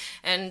experience. Yeah.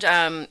 And,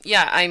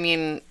 I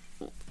mean,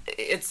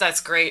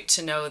 that's great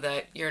to know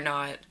that you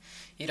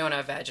don't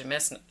have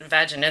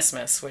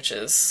vaginismus, which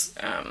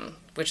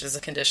is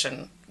a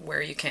condition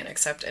where you can't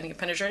accept any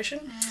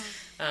penetration.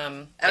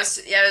 I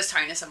was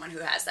talking to someone who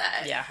has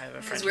that. Yeah, I have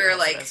a friend who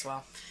has it as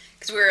well.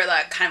 Because we were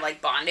like kind of like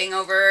bonding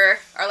over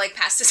our like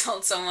past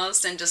assaults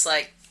almost, and just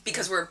like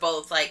because we're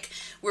both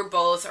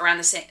around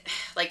the same,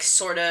 like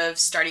sort of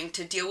starting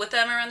to deal with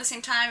them around the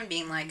same time, and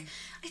being like,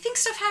 I think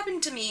stuff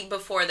happened to me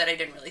before that I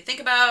didn't really think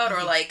about,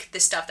 or like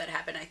this stuff that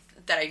happened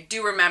that I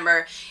do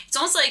remember. It's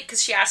almost like,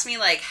 because she asked me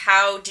like,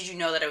 how did you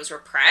know that I was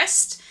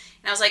repressed?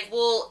 And I was like,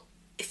 well,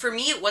 for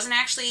me, it wasn't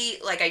actually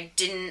like I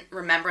didn't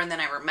remember and then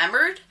I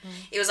remembered.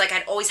 It was like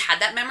I'd always had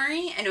that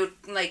memory, and it would,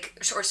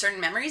 like, or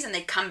certain memories, and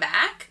they'd come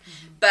back,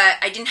 but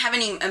I didn't have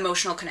any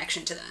emotional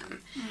connection to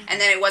them. And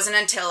then it wasn't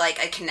until like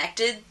I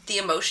connected the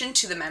emotion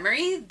to the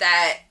memory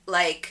that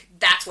like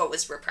that's what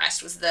was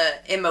repressed, was the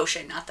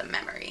emotion, not the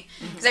memory.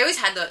 Because I always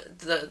had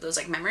those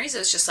like memories. It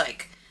was just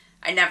like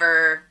I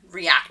never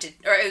reacted,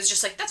 or it was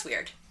just like, that's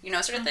weird,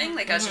 sort of thing.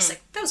 Like I was just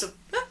like, that was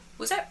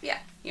was that? Yeah,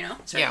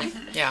 sort of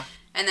thing. Yeah.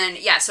 And then,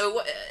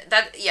 so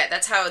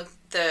that's how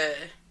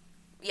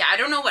I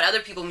don't know what other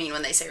people mean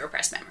when they say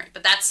repressed memory,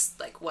 but that's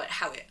like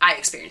how I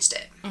experienced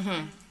it.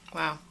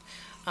 Wow.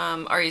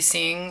 Are you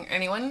seeing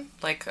anyone,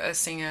 like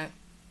seeing a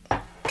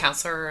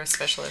counselor or a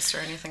specialist or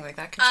anything like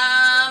that?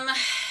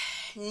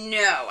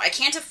 No, I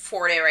can't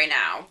afford it right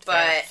now,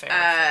 but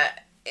fair.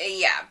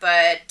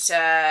 But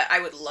I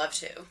would love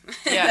to.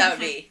 Yeah. That would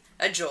be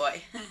a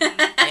joy.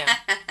 Yeah.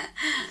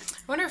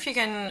 I wonder if you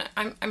can.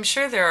 I'm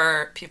sure there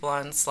are people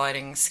on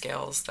sliding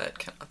scales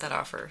that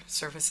offer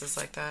services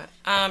like that.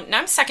 Now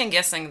I'm second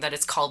guessing that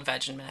it's called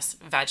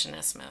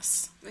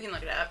vaginismus. We can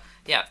look it up.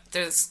 Yeah,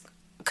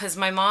 because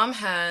my mom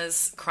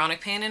has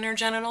chronic pain in her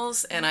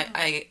genitals, and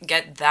I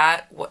get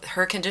that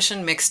her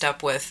condition mixed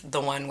up with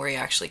the one where you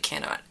actually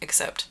cannot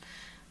accept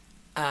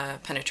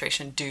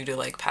penetration due to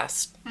like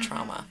past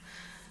trauma.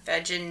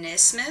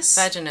 Vaginismus?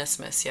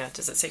 Vaginismus, yeah.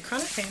 Does it say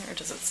chronic pain, or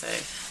does it say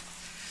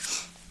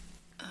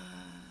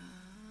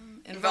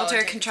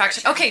involuntary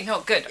contraction? Okay,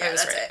 no, good. Yeah, I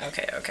was that's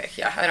right. it. Okay.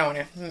 Yeah, I don't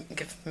want to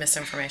give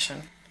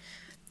misinformation.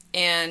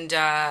 And,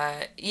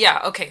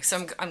 okay,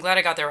 so I'm glad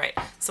I got that right.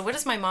 So what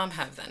does my mom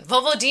have then?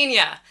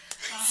 Vulvodynia.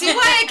 See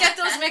why I get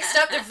those mixed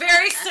up? They're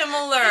very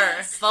similar.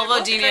 Yes,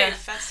 Vulvodynia. very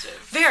festive.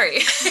 Very.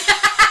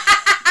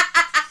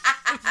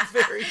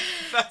 Very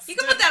festive. You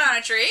can put that on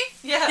a tree.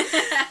 Yeah. You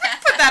can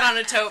put that on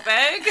a tote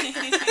bag.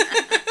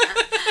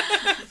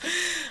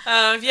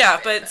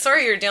 But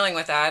sorry you're dealing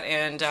with that.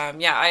 And,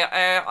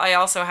 I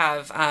also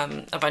have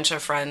a bunch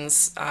of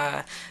friends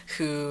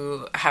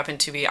who happen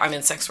to be, I'm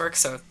in sex work,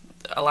 so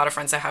a lot of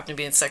friends that happen to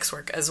be in sex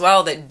work as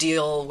well that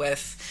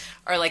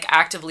are like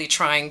actively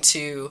trying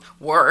to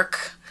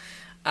work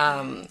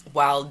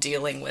while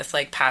dealing with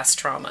like past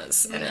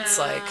traumas. And it's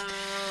like,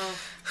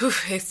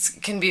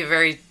 it can be a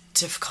very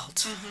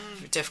difficult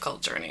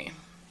journey.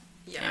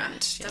 Yeah,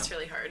 and, that's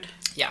really hard.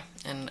 Yeah,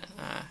 and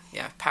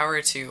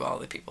power to all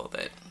the people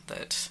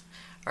that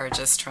are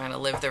just trying to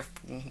live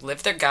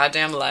their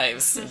goddamn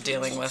lives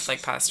dealing with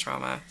like past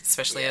trauma,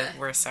 especially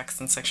where sex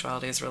and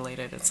sexuality is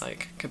related. It's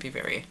like it could be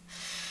very,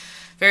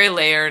 very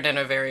layered and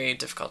a very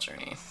difficult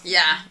journey.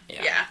 Yeah,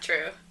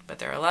 true. But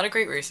there are a lot of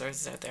great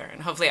resources out there,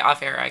 and hopefully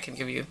off air I can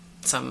give you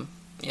some.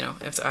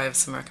 If I have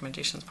some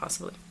recommendations,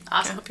 possibly.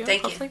 Awesome.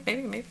 Thank you. Hopefully,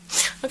 maybe.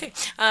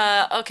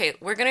 Okay.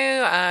 We're going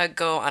to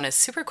go on a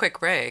super quick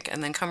break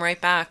and then come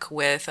right back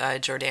with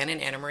Jordanne and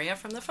Ana-Marija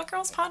from the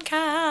Fckgirls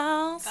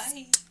podcast.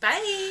 Bye.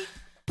 Bye.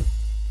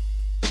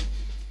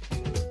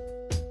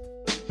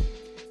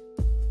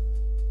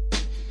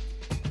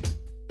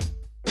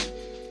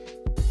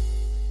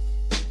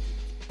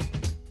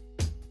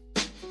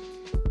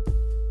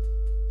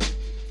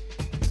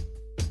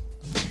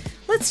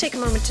 Let's take a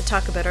moment to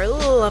talk about our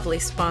lovely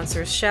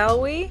sponsors,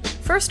 shall we?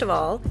 First of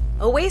all,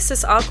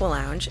 Oasis Aqua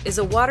Lounge is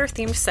a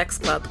water-themed sex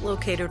club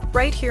located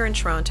right here in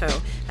Toronto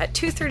at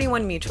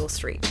 231 Mutual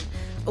Street.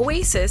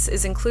 Oasis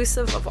is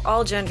inclusive of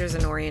all genders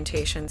and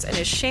orientations and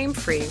is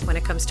shame-free when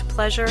it comes to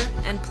pleasure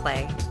and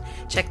play.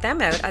 Check them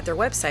out at their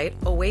website,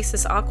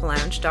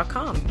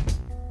 oasisaqualounge.com.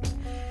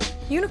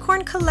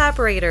 Unicorn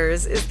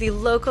Collaborators is the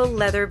local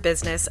leather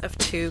business of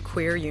two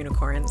queer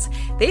unicorns.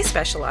 They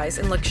specialize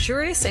in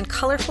luxurious and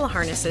colorful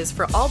harnesses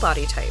for all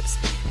body types,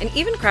 and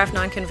even craft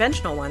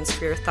non-conventional ones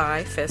for your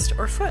thigh, fist,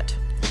 or foot.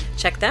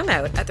 Check them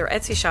out at their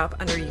Etsy shop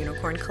under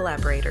Unicorn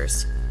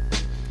Collaborators.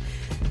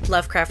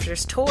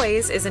 Lovecrafters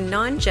Toys is a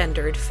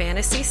non-gendered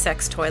fantasy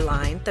sex toy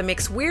line that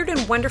makes weird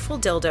and wonderful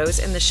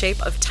dildos in the shape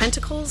of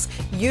tentacles,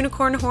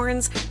 unicorn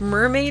horns,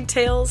 mermaid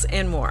tails,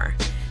 and more.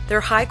 Their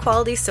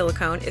high-quality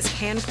silicone is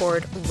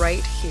hand-poured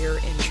right here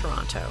in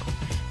Toronto.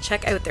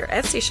 Check out their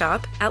Etsy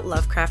shop at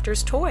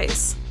Lovecrafters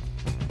Toys.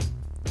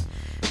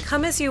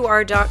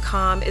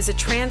 ComeAsYouAre.com is a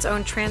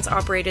trans-owned,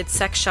 trans-operated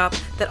sex shop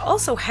that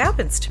also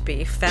happens to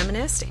be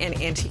feminist and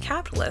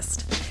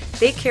anti-capitalist.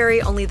 They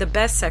carry only the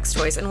best sex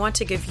toys and want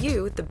to give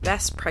you the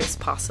best price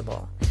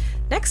possible.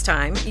 Next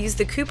time, use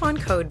the coupon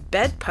code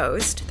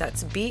BEDPOST,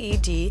 that's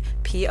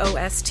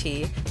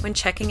BEDPOST, when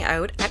checking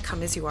out at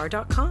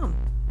comeasyouare.com.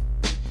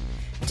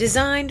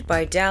 Designed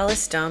by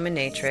Dallas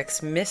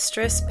dominatrix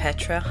Mistress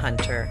Petra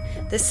Hunter,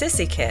 the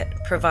Sissy Kit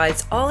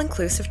provides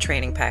all-inclusive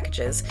training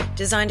packages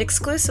designed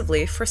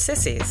exclusively for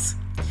sissies.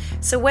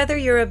 So whether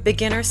you're a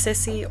beginner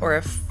sissy or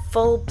a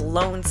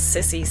full-blown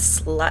sissy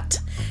slut,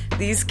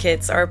 these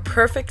kits are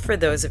perfect for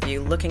those of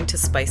you looking to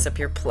spice up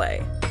your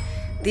play.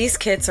 These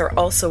kits are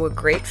also a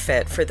great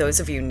fit for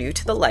those of you new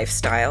to the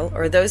lifestyle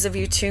or those of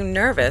you too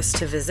nervous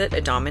to visit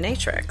a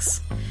dominatrix.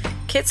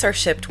 Kits are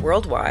shipped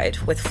worldwide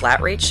with flat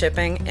rate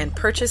shipping, and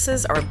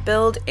purchases are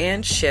billed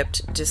and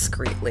shipped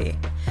discreetly.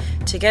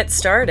 To get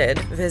started,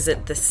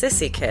 visit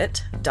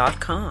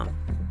thesissykit.com.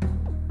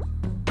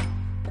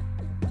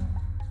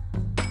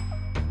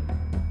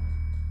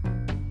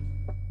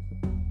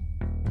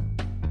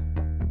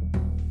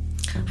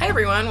 Hi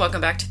everyone,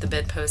 welcome back to the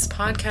Bedpost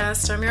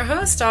Podcast. I'm your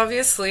host,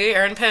 obviously,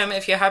 Erin Pym.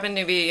 If you happen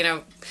to be,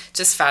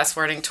 just fast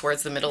forwarding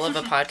towards the middle of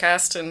a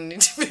podcast and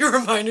need to be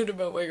reminded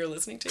about what you're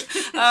listening to,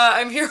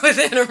 I'm here with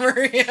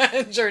Ana-Marija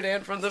and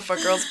Jordanne from the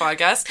Fckgirls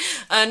podcast,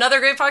 another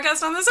great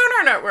podcast on the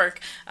Sonar Network.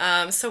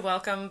 So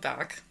welcome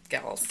back,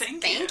 gals.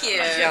 Thank you.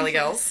 Galley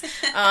gals.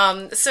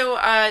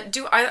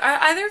 Do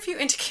either of you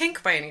into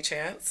kink by any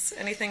chance?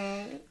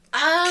 Anything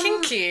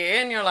kinky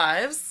in your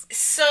lives?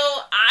 So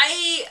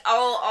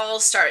I'll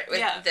start with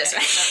this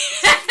one.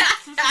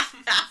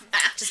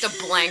 Just a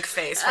blank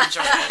face from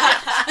Jordan.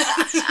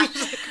 Yeah.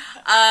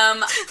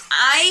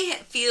 I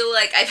feel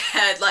like I've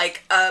had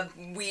like a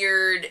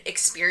weird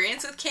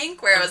experience with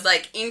kink where I was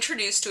like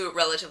introduced to it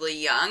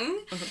relatively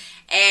young,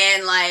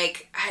 and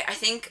like I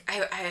think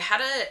I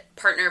had a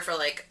partner for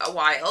like a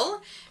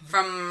while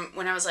from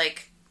when I was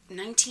like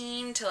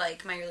 19 to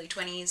like my early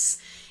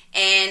 20s.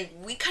 And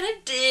we kind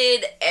of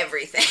did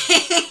everything.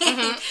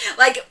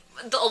 Like,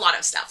 a lot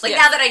of stuff. Like,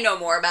 now that I know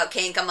more about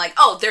kink, I'm like,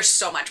 oh, there's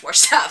so much more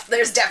stuff.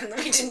 We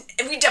definitely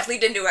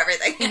didn't do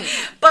everything.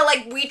 But,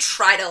 like, we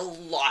tried a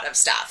lot of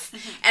stuff.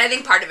 And I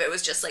think part of it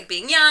was just, like,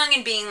 being young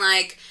and being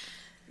like,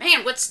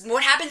 man,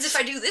 what happens if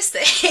I do this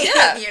thing?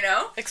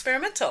 Yeah.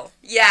 Experimental.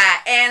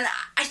 Yeah, and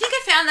I think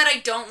I found that I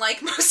don't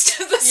like most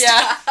of the stuff.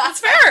 Yeah, that's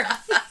fair.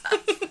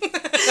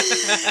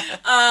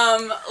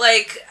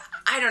 Like,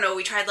 I don't know,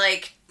 we tried,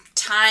 like,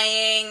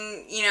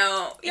 tying,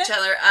 each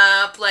other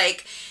up,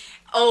 like,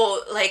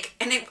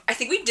 and I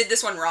think we did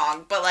this one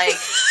wrong, but, like,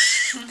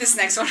 this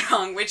next one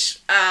wrong, which,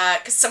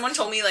 because someone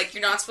told me, like,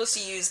 you're not supposed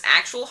to use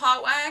actual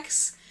hot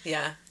wax.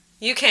 Yeah.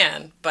 You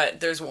can, but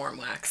there's warm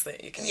wax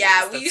that you can use.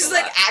 Yeah, we used,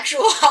 like,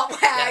 actual hot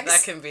wax. Yeah,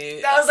 that can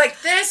be... I was like,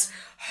 this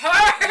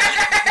hurts!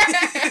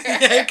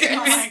 Yeah,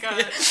 oh my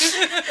god.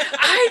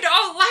 I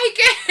don't like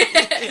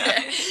it!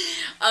 Yeah.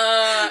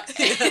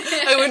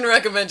 I wouldn't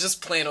recommend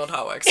just plain old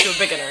hot wax to a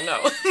beginner,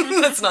 no.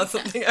 That's not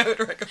something I would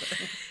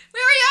recommend. We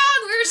were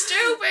young, we were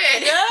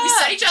stupid. Yeah. We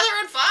set each other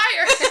on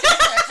fire.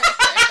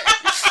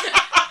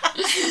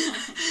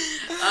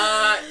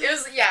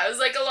 It was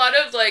like a lot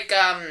of like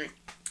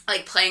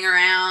playing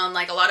around,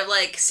 like a lot of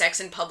like sex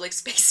in public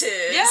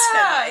spaces.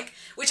 Yeah. Like,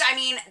 which I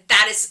mean,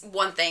 that is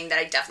one thing that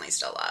I definitely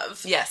still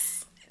love.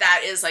 Yes.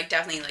 That is like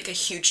definitely like a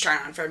huge turn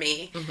on for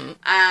me.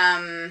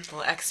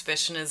 Well,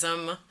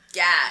 exhibitionism.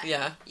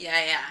 Yeah.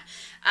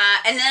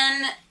 And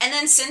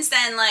then since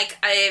then, like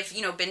I've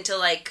been to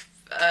like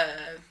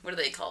what are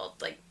they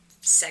called, like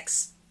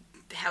sex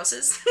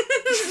houses?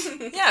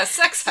 Yeah,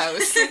 sex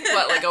house.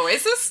 What, like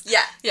Oasis?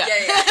 Yeah.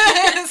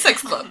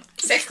 Sex club.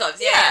 Sex clubs,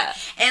 yeah.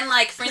 And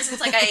like for instance,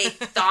 like I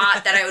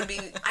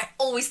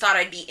always thought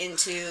I'd be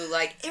into,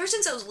 like, ever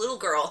since I was a little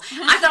girl,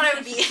 I thought I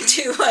would be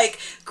into like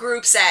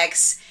group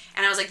sex,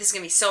 and I was like, this is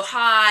gonna be so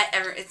hot.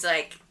 It's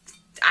like,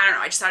 I don't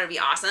know, I just thought it'd be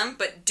awesome.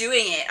 But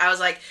doing it, I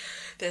was like,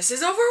 this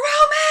is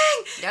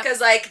overwhelming! Because,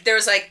 like, there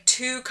was, like,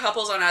 two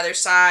couples on either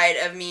side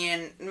of me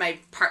and my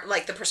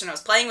like, the person I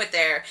was playing with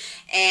there,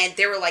 and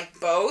they were, like,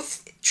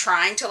 both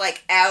trying to,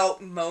 like,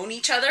 out-moan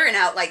each other and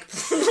like,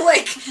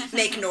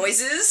 make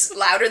noises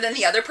louder than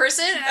the other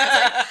person, and I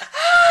was like,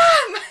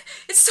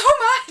 it's so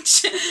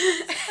much!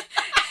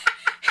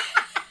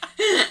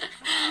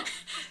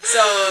 So,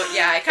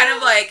 yeah, I kind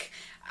of, like,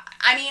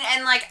 I mean,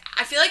 and, like,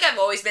 I feel like I've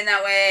always been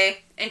that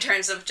way in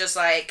terms of just,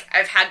 like,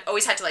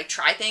 always had to, like,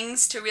 try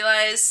things to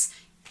realize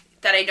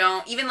that I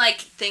don't, even,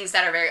 like, things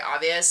that are very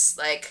obvious,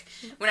 like,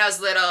 when I was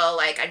little,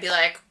 like, I'd be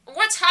like,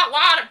 what's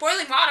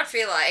boiling water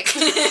feel like?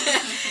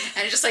 And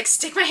I'd just, like,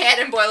 stick my hand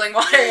in boiling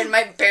water, and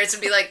my parents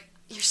would be like,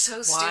 you're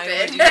so stupid. Why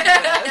would you do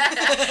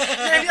that?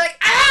 And I'd be like,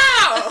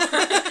 ow!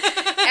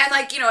 And,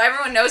 like,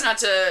 everyone knows not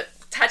to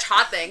touch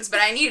hot things, but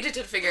I needed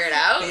to figure it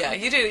out. Yeah,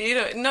 you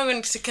do. No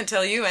one can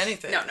tell you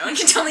anything. No one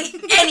can tell me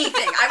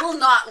anything. I will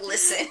not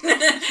listen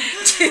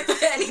to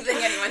anything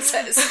anyone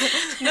says.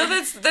 No,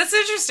 that's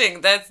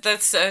interesting.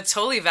 That's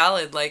totally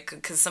valid. Like,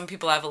 because some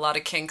people have a lot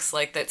of kinks,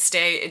 like, that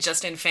stay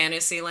just in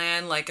fantasy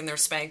land, like in their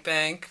spank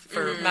bank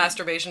for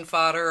masturbation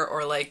fodder,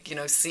 or like,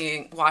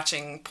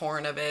 watching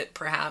porn of it,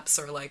 perhaps,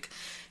 or like,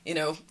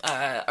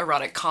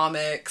 erotic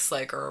comics,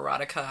 like, or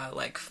erotica,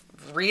 like,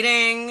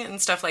 reading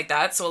and stuff like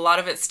that. So a lot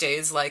of it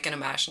stays like in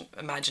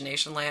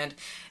imagination land.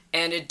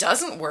 And it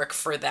doesn't work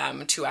for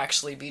them to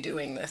actually be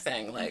doing the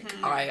thing, like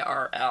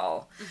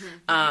IRL.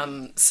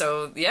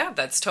 So, yeah,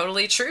 that's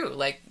totally true.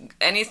 Like,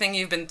 anything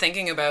you've been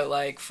thinking about,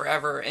 like,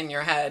 forever in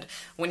your head,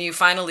 when you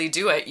finally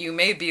do it, you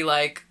may be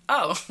like,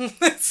 oh,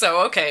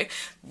 so, okay,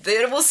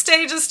 it will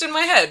stay just in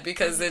my head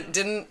because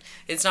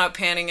it's not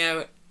panning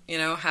out, you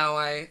know, how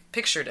I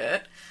pictured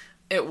it.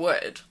 It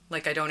would.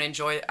 Like, I don't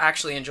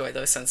actually enjoy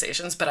those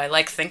sensations, but I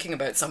like thinking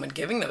about someone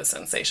giving those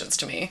sensations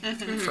to me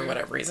for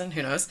whatever reason.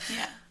 Who knows?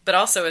 Yeah. But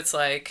also it's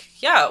like,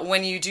 yeah,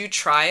 when you do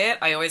try it,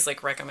 I always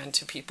like recommend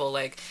to people,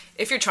 like,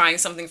 if you're trying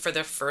something for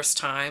the first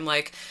time,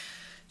 like,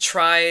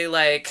 try,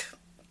 like,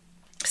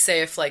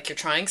 say if, like, you're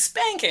trying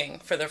spanking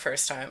for the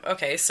first time.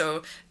 Okay,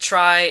 so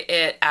try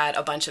it at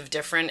a bunch of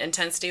different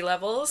intensity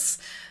levels.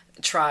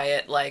 Try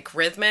it, like,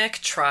 rhythmic.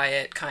 Try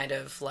it kind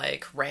of,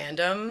 like,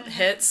 random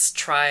hits.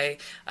 Try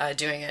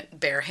doing it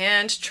bare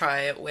hand.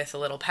 Try it with a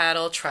little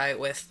paddle. Try it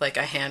with, like,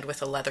 a hand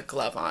with a leather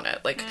glove on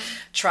it. Like,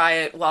 try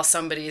it while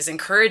somebody's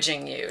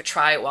encouraging you.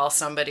 Try it while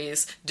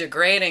somebody's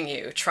degrading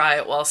you. Try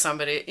it while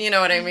somebody, you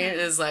know what I mean,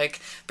 is, like,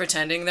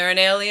 pretending they're an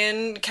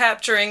alien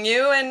capturing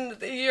you and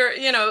you're,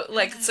 you know,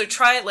 like, so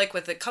try it, like,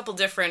 with a couple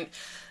different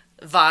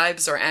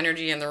vibes or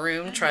energy in the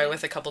room. Try it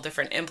with a couple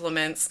different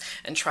implements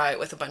and try it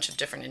with a bunch of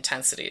different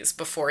intensities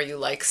before you,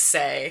 like,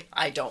 say,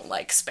 I don't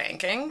like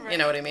spanking. Right. You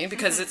know what I mean?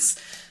 Because it's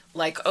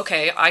like,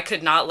 okay, I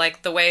could not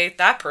like the way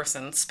that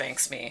person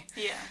spanks me.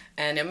 Yeah.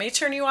 And it may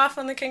turn you off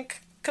on the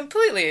kink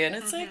completely. And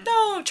it's like,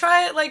 no,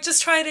 try it, like,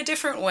 just try it a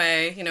different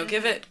way. You know,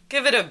 give it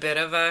a bit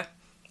of a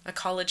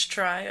college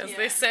try, as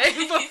they say,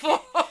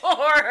 before,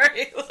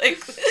 like,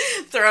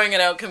 throwing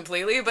it out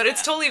completely. But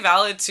it's totally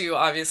valid to,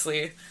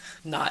 obviously,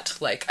 not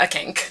like a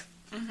kink,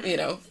 you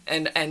know,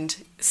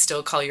 and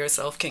still call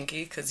yourself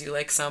kinky because you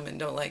like some and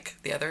don't like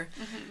the other.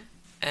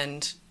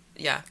 And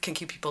yeah,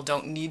 kinky people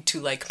don't need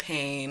to like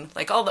pain,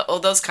 like all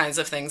those kinds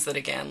of things that,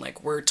 again,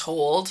 like, we're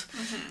told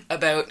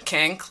about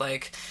kink,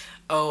 like,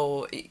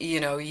 oh, you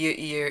know,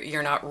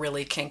 you're not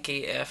really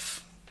kinky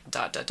if ...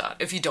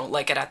 if you don't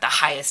like it at the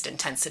highest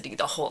intensity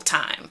the whole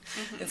time.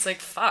 It's like,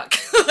 fuck.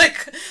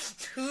 Like,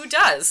 who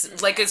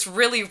does? Like, it's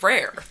really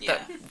rare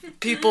that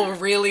people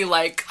really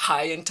like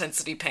high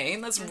intensity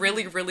pain. That's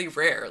really, really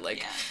rare.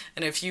 Like,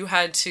 and if you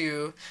had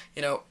to,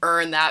 you know,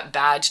 earn that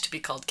badge to be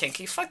called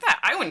kinky, fuck that.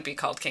 I wouldn't be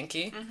called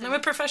kinky. I'm a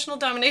professional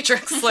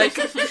dominatrix. Like,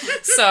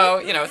 so,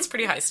 you know, it's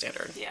pretty high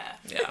standard. Yeah.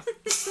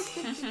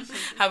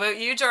 How about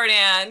you,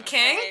 Jordanne?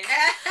 Kink?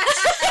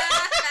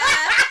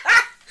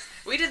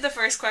 We did the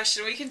first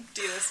question. We can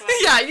do this one.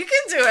 Yeah, you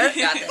can do it.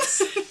 Got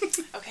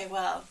this. Okay,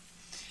 well,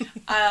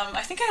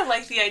 I think I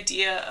like the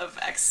idea of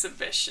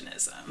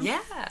exhibitionism. Yeah.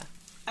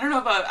 I don't know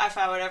about if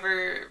I would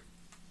ever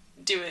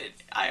do it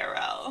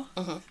IRL,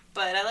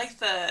 but I like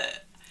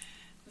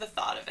the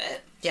thought of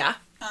it. Yeah.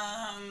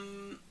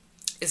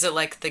 Is it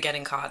like the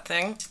getting caught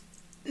thing?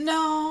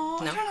 No,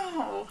 I don't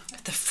know.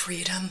 The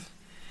freedom.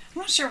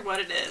 I'm not sure what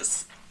it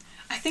is.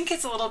 I think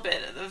it's a little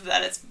bit of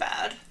that it's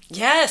bad.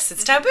 Yes,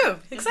 it's taboo.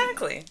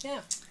 Exactly. Yeah.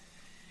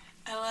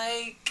 I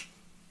like,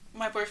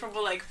 my boyfriend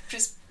will, like,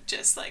 just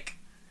like,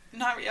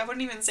 not, I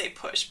wouldn't even say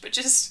push, but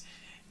just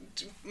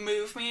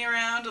move me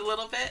around a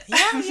little bit.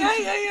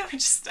 Yeah. Which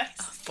is nice.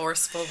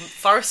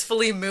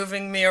 Forcefully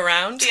moving me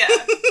around. Yeah.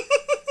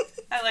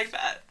 I like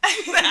that.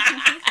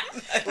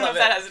 I don't know if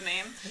that has a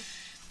name.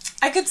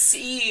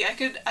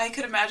 I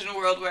could imagine a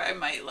world where I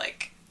might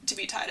like to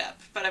be tied up,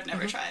 but I've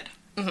never tried.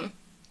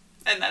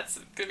 And that's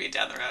going to be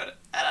down the road.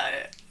 And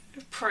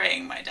I'm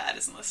praying my dad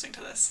isn't listening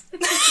to this.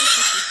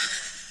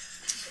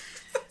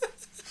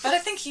 But I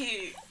don't think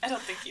he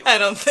would. I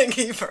don't think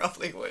he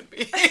probably would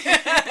be.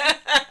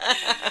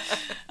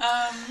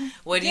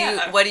 What do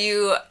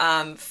you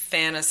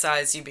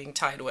fantasize you being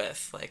tied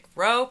with? Like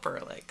rope or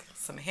like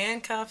some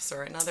handcuffs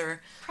or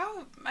another?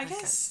 Probably, I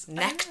guess.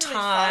 Necktie.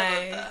 I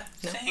really thought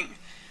of the thing.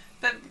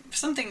 But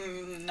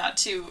something not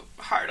too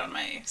hard on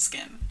my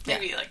skin.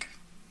 Maybe like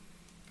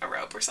a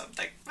rope or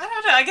something. I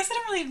don't know. I guess I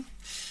don't really...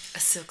 A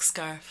silk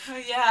scarf.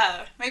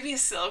 Yeah, maybe a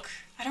silk.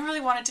 I don't really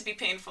want it to be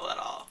painful at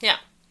all. Yeah.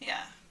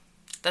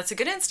 That's a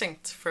good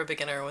instinct for a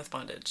beginner with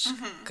bondage.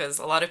 Because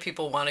a lot of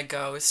people want to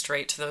go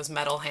straight to those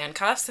metal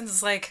handcuffs. And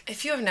it's like,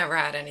 if you have never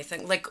had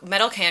anything... Like,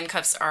 metal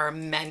handcuffs are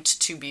meant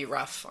to be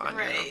rough on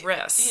your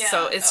wrists. Yeah.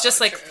 So it's just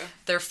like,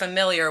 they're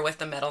familiar with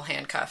the metal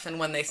handcuff. And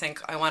when they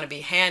think, I want to be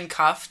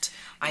handcuffed...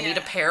 I need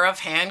a pair of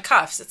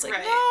handcuffs. It's like,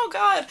 no,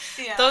 God.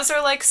 Yeah. Those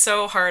are, like,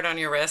 so hard on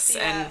your wrists.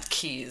 And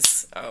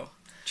keys. Oh.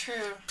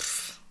 True.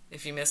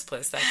 If you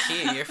misplace that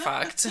key, you're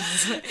fucked.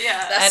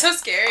 That's so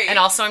scary. And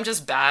also, I'm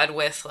just bad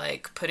with,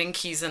 like, putting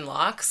keys in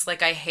locks.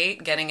 Like, I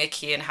hate getting a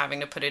key and having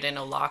to put it in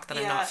a lock that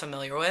I'm not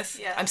familiar with.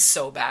 Yeah. I'm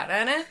so bad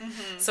at it.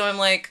 So I'm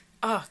like,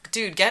 oh,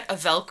 dude, get a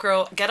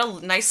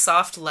a nice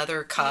soft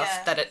leather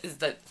cuff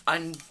that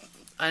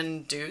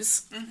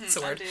undoes. It's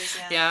a word.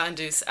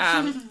 Undoes,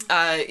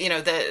 undoes. You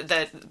know,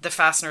 the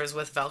fasteners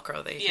with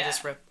Velcro that you can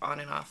just rip on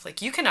and off.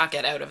 Like, you cannot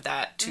get out of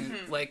that to,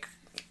 like,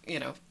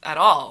 at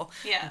all.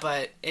 Yeah.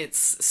 But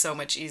it's so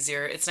much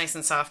easier. It's nice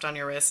and soft on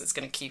your wrist. It's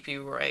going to keep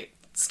you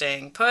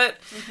staying put,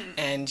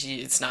 and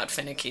it's not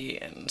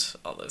finicky and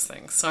all those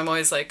things. So I'm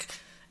always like,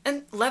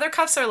 and leather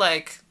cuffs are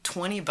like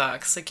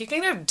 $20. Like, you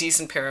can get a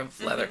decent pair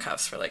of leather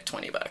cuffs for like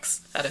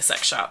 $20 at a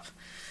sex shop.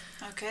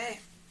 Okay.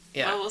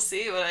 Yeah. Well, we'll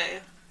see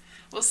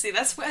we'll see.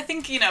 That's, I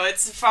think,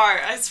 it's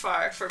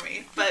far for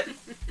me, but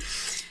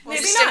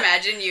Maybe just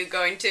imagine you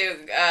going to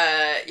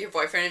your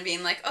boyfriend and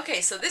being like,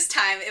 okay, so this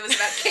time it was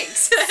about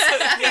kinks. So,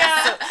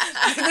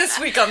 this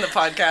week on the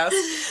podcast,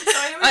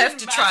 I have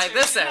to try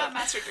this out. Not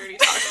master dirty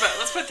talk, but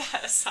let's put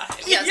that aside.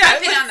 Yeah,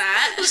 stepping on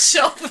that.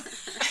 Shelf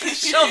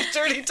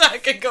dirty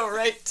talk and go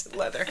right to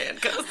leather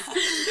handcuffs.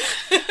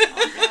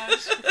 Oh,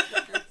 gosh.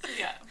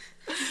 Yeah.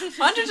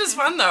 Bondage is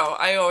fun, though.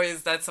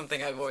 That's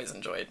something I've always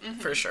enjoyed,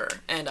 for sure.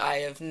 And I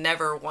have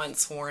never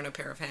once worn a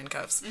pair of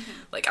handcuffs,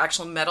 like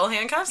actual metal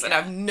handcuffs, and I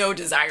have no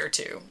desire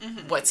to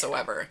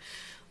whatsoever.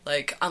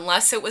 Like,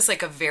 unless it was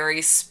like a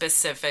very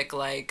specific,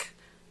 like,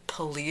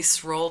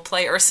 police role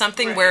play or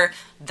something where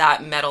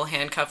that metal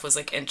handcuff was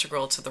like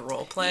integral to the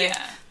role play.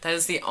 Yeah. That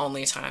is the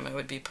only time I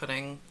would be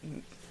putting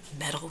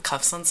metal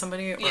cuffs on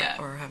somebody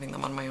or having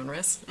them on my own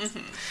wrist.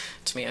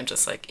 To me, I'm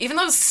just like, even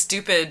those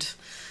stupid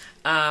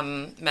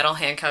metal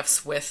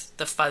handcuffs with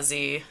the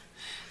fuzzy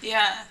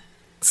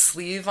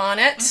sleeve on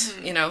it,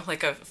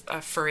 like a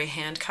furry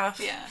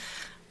handcuff. Yeah.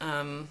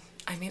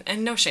 I mean,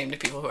 and no shame to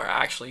people who are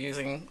actually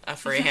using a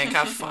furry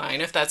handcuff, fine,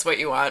 if that's what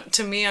you want.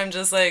 To me, I'm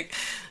just like,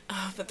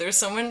 but there's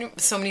so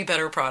many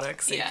better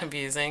products that you can be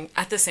using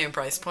at the same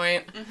price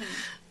point.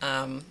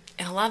 And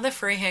a lot of the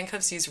furry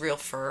handcuffs use real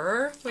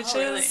fur, which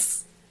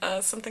is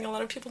something a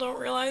lot of people don't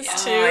realize,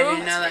 too. Oh, I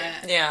didn't know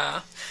that.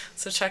 Yeah.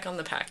 So check on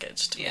the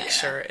package to make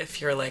sure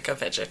if you're like a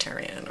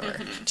vegetarian or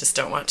just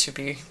don't want to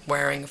be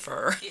wearing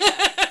fur.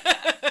 Yeah.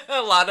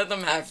 A lot of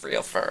them have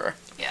real fur.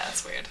 Yeah,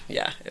 that's weird.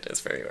 Yeah, it is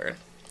very weird.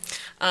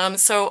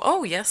 So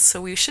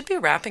we should be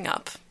wrapping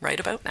up right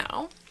about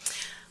now.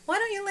 Why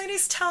don't you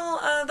ladies tell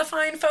the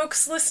fine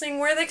folks listening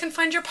where they can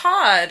find your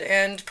pod,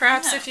 and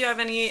perhaps if you have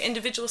any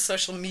individual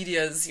social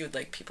medias you would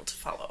like people to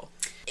follow.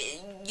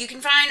 You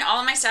can find all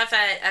of my stuff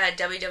at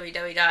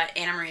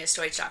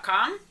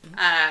www.anamariastoich.com,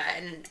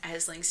 and it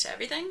has links to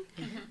everything.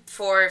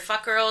 For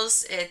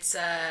Fckgirls, it's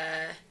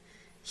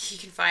you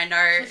can find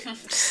our...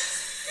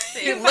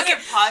 You can look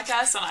at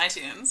podcasts on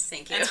iTunes.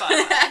 Thank you. And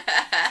Spotify.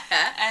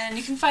 And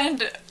you can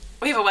find...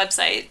 We have a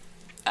website,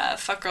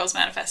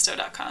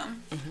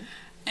 fckgirlsmanifesto.com.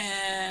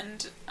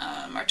 And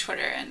our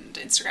Twitter and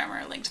Instagram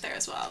are linked there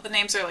as well. The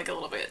names are like a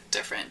little bit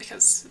different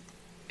because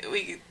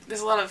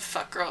there's a lot of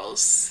fuck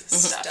girls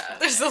stuff.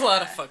 There's a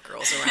lot of fuck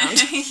girls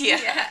around.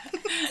 Yeah.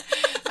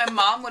 My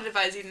mom would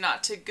advise you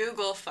not to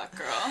Google fuck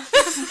girl.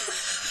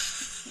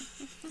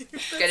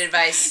 Good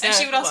advice. And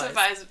she would also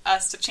advise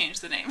us to change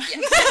the name.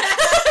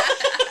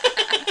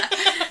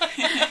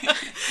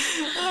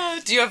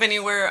 Do you have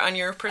anywhere on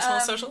your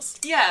personal socials?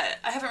 Yeah,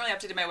 I haven't really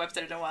updated my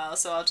website in a while,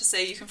 so I'll just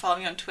say you can follow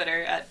me on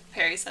Twitter at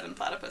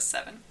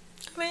Perry7Platypus7.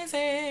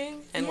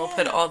 Amazing. And we'll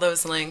put all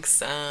those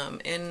links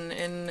in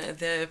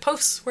the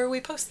posts where we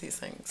post these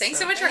things. Thanks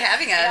so much for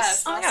having us.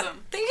 Yes, Oh, awesome. yeah.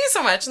 Thank you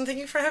so much, and thank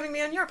you for having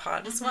me on your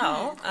pod as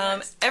well.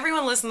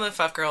 Everyone listen to the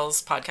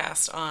Fckgirls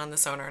podcast on the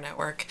Sonar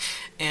Network.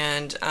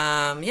 And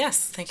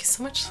yes, thank you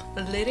so much,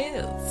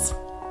 ladies.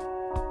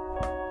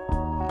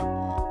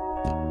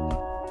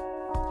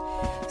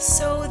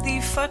 So the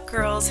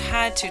Fckgirls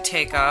had to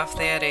take off.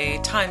 They had a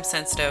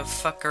time-sensitive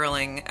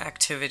fuckgirling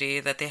activity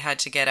that they had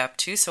to get up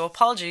to, so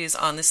apologies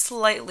on this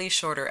slightly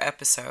shorter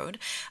episode.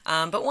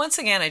 But once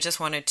again, I just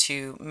wanted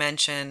to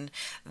mention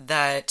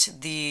that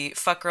the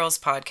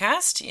Fckgirls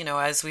podcast,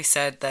 as we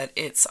said, that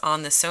it's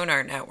on the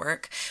Sonar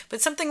Network.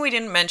 But something we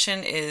didn't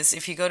mention is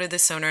if you go to the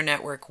Sonar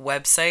Network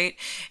website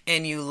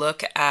and you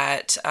look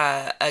at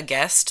a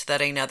guest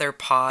that another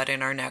pod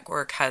in our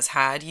network has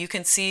had, you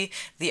can see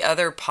the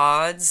other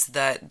pods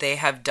that they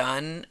have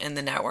done in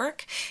the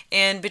network.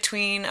 And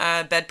between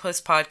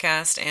Bedpost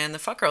Podcast and the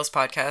Fckgirls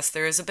podcast,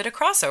 there is a bit of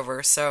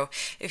crossover. So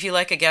if you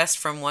like a guest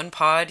from one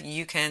pod,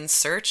 you can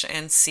search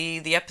and see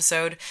the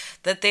episode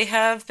that they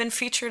have been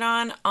featured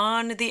on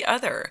the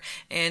other.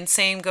 And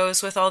same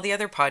goes with all the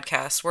other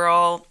podcasts. We're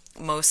all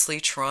mostly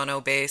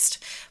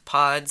Toronto-based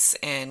pods,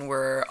 and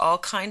we're all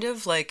kind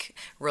of like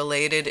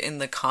related in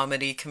the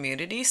comedy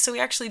community, so we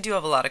actually do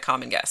have a lot of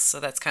common guests, so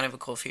that's kind of a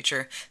cool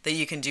feature that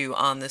you can do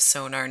on the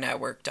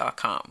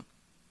sonarnetwork.com.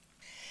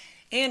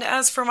 And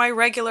as for my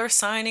regular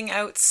signing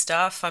out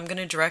stuff, I'm going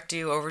to direct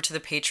you over to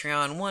the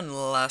Patreon one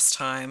last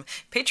time.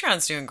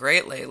 Patreon's doing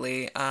great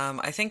lately.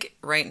 I think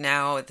right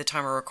now, at the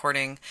time of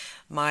recording,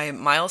 my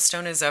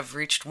milestone is I've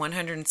reached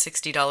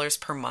 $160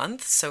 per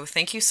month. So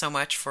thank you so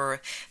much for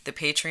the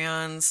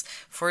Patreons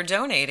for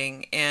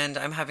donating. And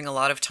I'm having a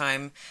lot of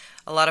fun.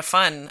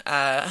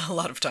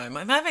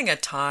 I'm having a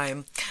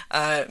time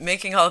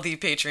making all the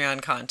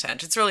Patreon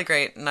content. It's really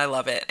great, and I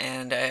love it.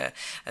 And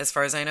as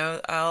far as I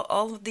know,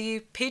 all of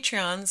the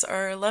Patreons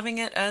are loving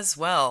it as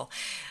well.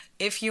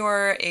 If you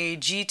are a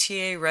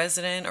GTA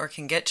resident or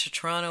can get to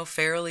Toronto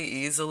fairly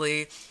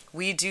easily,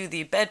 We do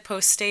the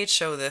Bedpost Stage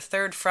Show the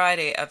third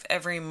Friday of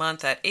every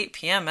month at 8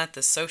 p.m. at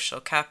the Social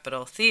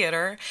Capital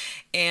Theater.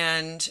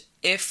 And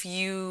if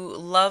you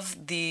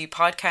love the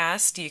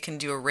podcast, you can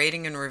do a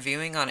rating and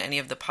reviewing on any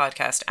of the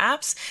podcast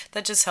apps.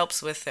 That just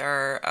helps with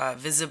our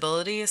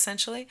visibility,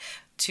 essentially,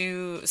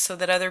 so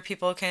that other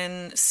people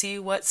can see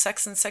what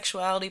sex and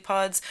sexuality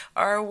pods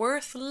are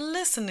worth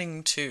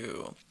listening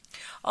to.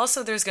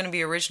 Also, there's going to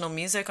be original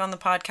music on the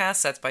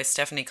podcast. That's by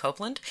Stephanie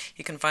Copeland.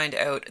 You can find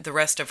out the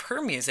rest of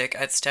her music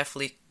at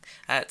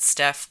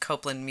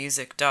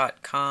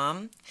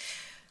stephcopelandmusic.com.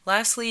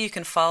 Lastly, you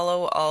can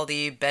follow all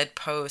the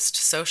Bedpost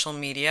social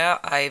media.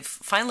 I've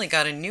finally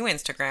got a new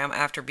Instagram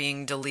after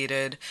being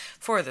deleted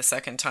for the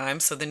second time.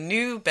 So the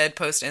new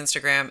Bedpost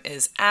Instagram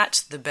is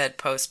at the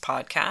Bedpost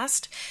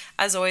Podcast.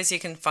 As always, you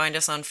can find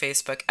us on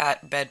Facebook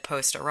at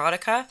Bedpost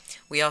Erotica.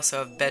 We also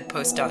have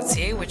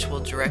bedpost.ca, which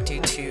will direct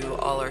you to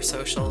all our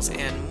socials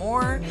and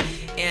more.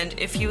 And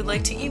if you would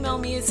like to email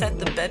me, it's at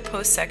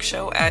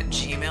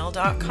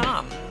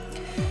thebedpostsexshow@gmail.com.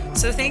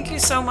 So thank you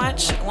so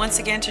much once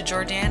again to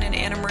Jordanne and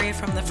Ana-Marija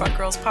from the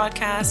Fckgirls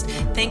podcast.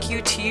 Thank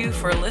you to you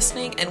for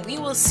listening, and we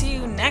will see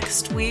you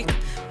next week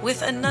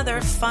with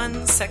another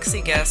fun,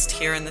 sexy guest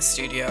here in the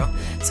studio.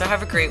 So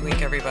have a great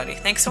week, everybody.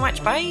 Thanks so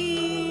much.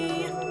 Bye!